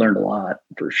we learned a lot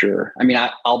for sure. I mean,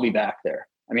 I'll be back there.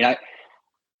 I mean,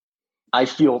 I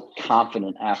feel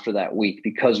confident after that week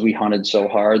because we hunted so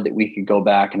hard that we could go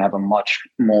back and have a much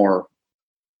more,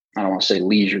 I don't want to say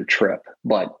leisure trip,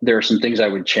 but there are some things I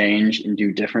would change and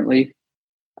do differently.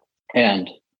 And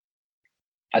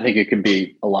I think it could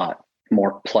be a lot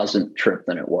more pleasant trip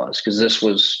than it was, because this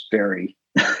was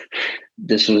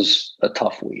a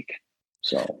tough week.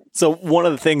 So one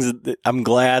of the things that I'm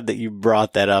glad that you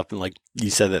brought that up, and like you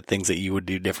said, that things that you would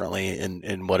do differently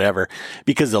and whatever,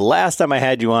 because the last time I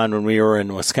had you on when we were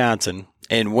in Wisconsin,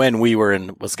 and when we were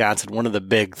in Wisconsin, one of the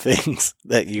big things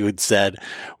that you had said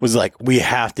was like, we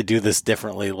have to do this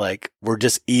differently. Like, we're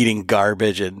just eating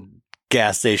garbage and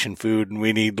gas station food, and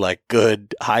we need like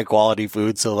good, high quality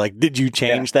food. So like, did you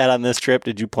change that on this trip?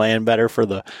 Did you plan better for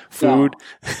the food?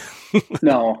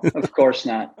 No, of course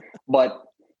not. But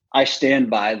I stand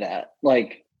by that.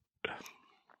 Like,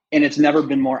 and it's never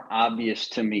been more obvious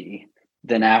to me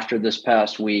than after this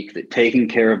past week that taking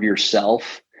care of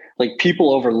yourself, like,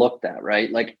 people overlook that, right?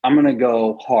 Like, I'm going to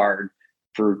go hard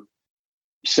for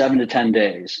 7 to 10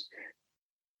 days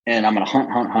and I'm going to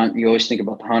hunt. You always think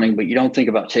about the hunting, but you don't think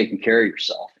about taking care of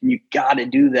yourself. And you got to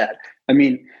do that. I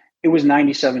mean, it was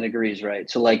 97 degrees, right?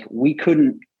 So like, we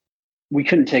couldn't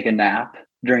take a nap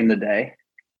during the day.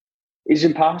 It's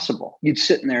impossible. You'd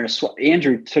sit in there and sweat.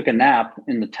 Andrew took a nap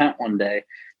in the tent one day,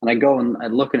 and I go and I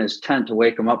look in his tent to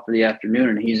wake him up for the afternoon,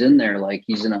 and he's in there like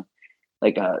he's in a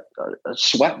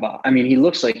sweat box. I mean, he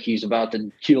looks like he's about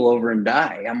to keel over and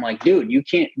die. I'm like, dude, you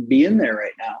can't be in there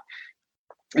right now.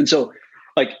 And so,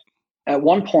 like, at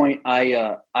one point,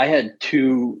 I had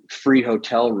 2 free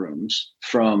hotel rooms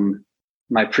from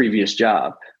my previous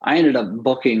job. I ended up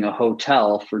booking a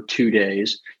hotel for 2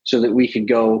 days so that we could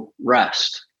go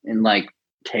rest and like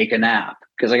take a nap,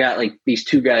 because I got like these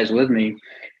 2 guys with me,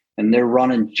 and they're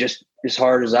running just as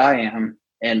hard as I am,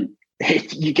 and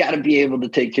you got to be able to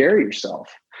take care of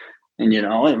yourself. And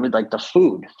and with like the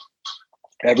food,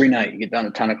 every night you get down to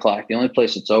 10 o'clock, the only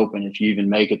place that's open, if you even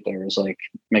make it there, is like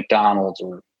McDonald's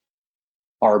or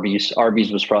Arby's.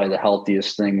 Arby's was probably the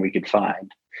healthiest thing we could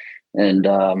find. And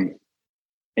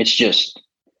it's just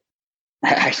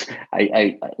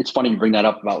it's funny you bring that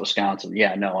up about Wisconsin.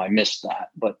 Yeah, no, I missed that,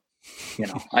 but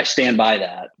I stand by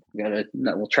that.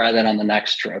 We'll try that on the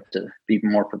next trip to be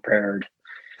more prepared.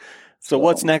 So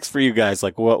what's next for you guys?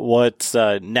 Like, what's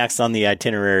next on the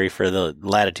itinerary for the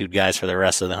Latitude guys for the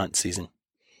rest of the hunt season?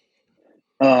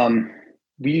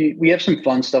 We have some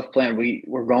fun stuff planned.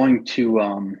 We're going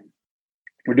to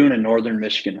we're doing a northern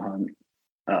Michigan hunt.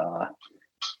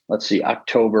 Let's see,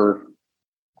 October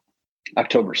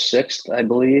 6th, I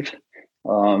believe,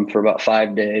 for about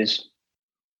 5 days.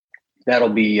 That'll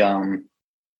be a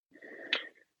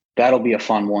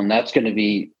fun one. That's going to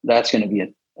be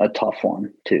a tough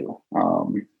one too.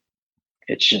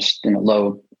 It's just in a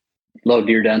low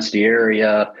deer density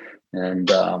area.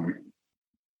 And,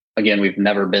 again, we've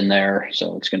never been there,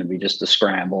 so it's going to be just a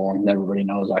scramble, and everybody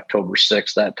knows October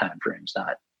 6th, that time frame's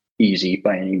not easy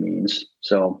by any means.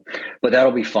 So, but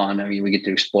that'll be fun. I mean, we get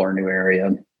to explore a new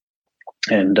area.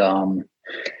 And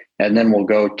and then we'll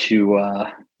go to,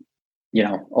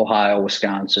 Ohio,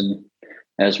 Wisconsin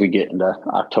as we get into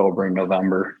October and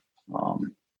November,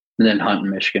 and then hunt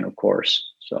in Michigan, of course.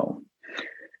 So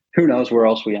who knows where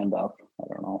else we end up? I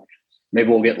don't know. Maybe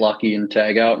we'll get lucky and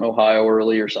tag out in Ohio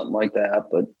early or something like that,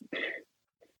 but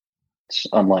it's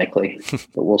unlikely,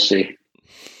 but we'll see.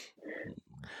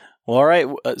 Well, all right.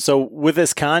 So with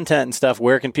this content and stuff,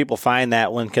 where can people find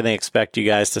that? When can they expect you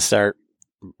guys to start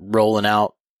rolling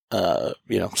out,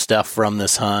 stuff from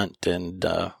this hunt and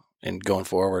going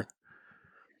forward?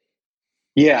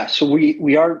 Yeah. So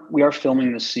we are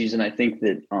filming this season. I think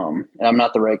that, and I'm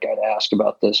not the right guy to ask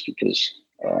about this because,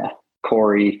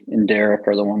 Corey and Derek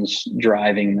are the ones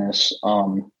driving this,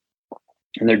 and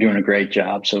they're doing a great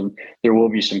job. So there will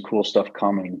be some cool stuff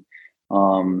coming.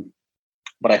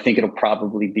 But I think it'll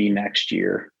probably be next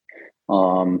year.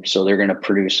 So they're going to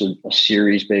produce a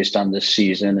series based on this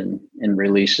season and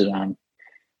release it on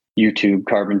YouTube,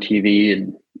 Carbon TV,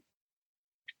 and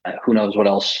who knows what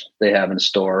else they have in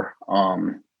store.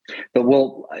 But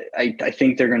I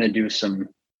think they're going to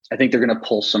I think they're going to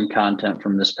pull some content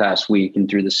from this past week and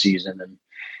through the season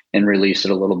and release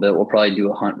it a little bit. We'll probably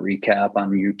do a hunt recap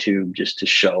on YouTube just to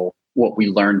show what we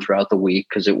learned throughout the week,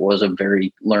 because it was a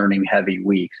very learning heavy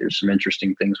week. There's some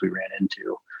interesting things we ran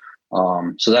into.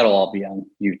 So that'll all be on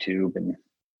YouTube, and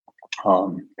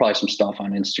probably some stuff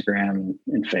on Instagram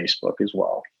and Facebook as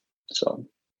well. So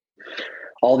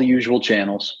all the usual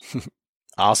channels.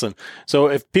 Awesome. So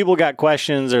if people got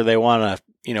questions or they want to,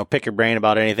 pick your brain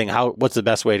about anything, what's the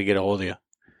best way to get a hold of you?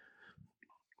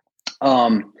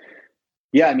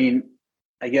 Yeah, I mean,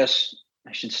 I guess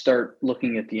I should start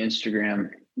looking at the Instagram.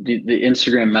 The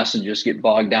Instagram messages get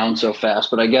bogged down so fast,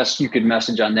 but I guess you could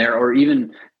message on there, or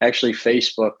even actually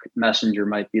Facebook Messenger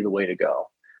might be the way to go.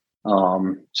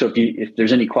 So if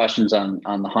there's any questions on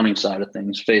the hunting side of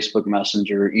things, Facebook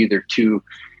Messenger, either to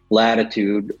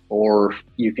Latitude, or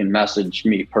you can message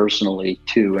me personally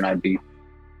too, and I'd be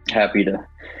happy to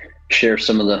share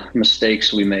some of the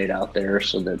mistakes we made out there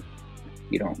so that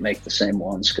you don't make the same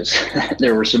ones, because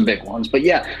there were some big ones. But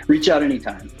yeah, reach out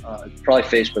anytime. Probably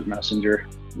Facebook Messenger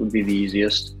would be the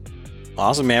easiest.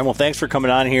 Awesome, man. Well, thanks for coming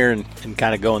on here and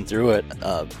kind of going through it.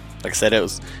 Like I said, it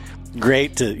was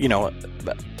great to,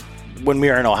 when we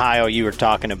were in Ohio, you were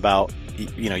talking about,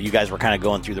 you guys were kind of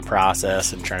going through the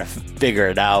process and trying to figure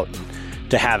it out,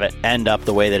 and to have it end up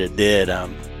the way that it did,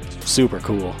 super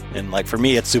cool. And like for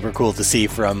me, it's super cool to see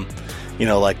from,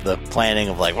 like the planning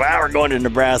of like, wow, we're going to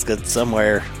Nebraska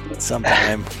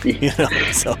sometime,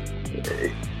 so.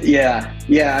 Yeah.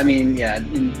 I mean,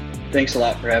 and thanks a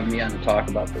lot for having me on to talk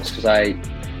about this, because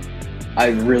I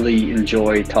really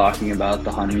enjoy talking about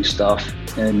the hunting stuff,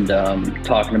 and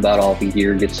talking about all the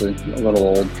gear gets a little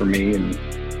old for me, and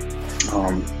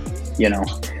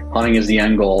hunting is the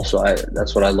end goal. So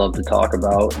that's what I love to talk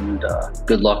about, and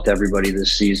good luck to everybody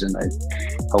this season. I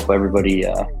hope everybody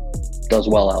does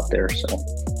well out there. So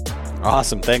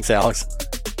awesome. Thanks, Alex.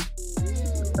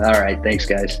 All right. Thanks,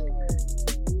 guys.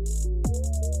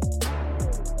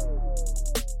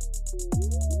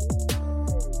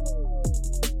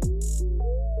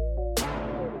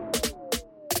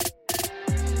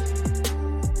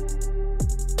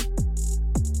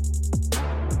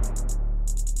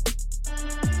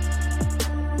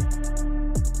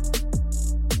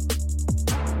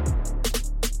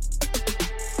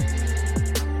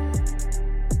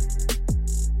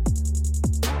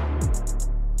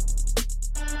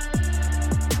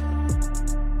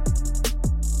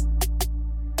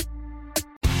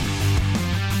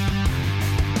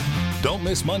 Don't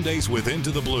miss Mondays with Into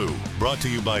the Blue, brought to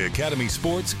you by Academy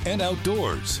Sports and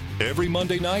Outdoors. Every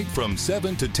Monday night from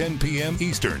 7 to 10 p.m.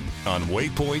 Eastern on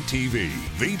Waypoint TV,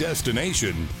 the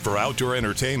destination for outdoor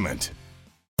entertainment.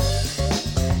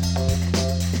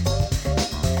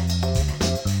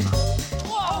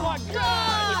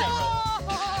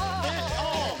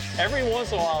 Every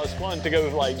once in a while, it's fun to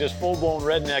go like just full-blown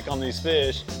redneck on these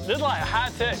fish. This is like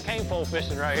high-tech cane pole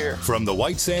fishing right here. From the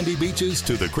white sandy beaches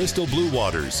to the crystal blue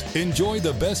waters, enjoy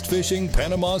the best fishing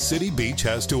Panama City Beach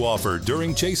has to offer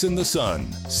during Chasing the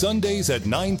Sun. Sundays at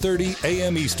 9:30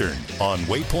 a.m. Eastern on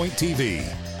Waypoint TV,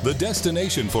 the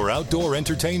destination for outdoor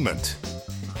entertainment.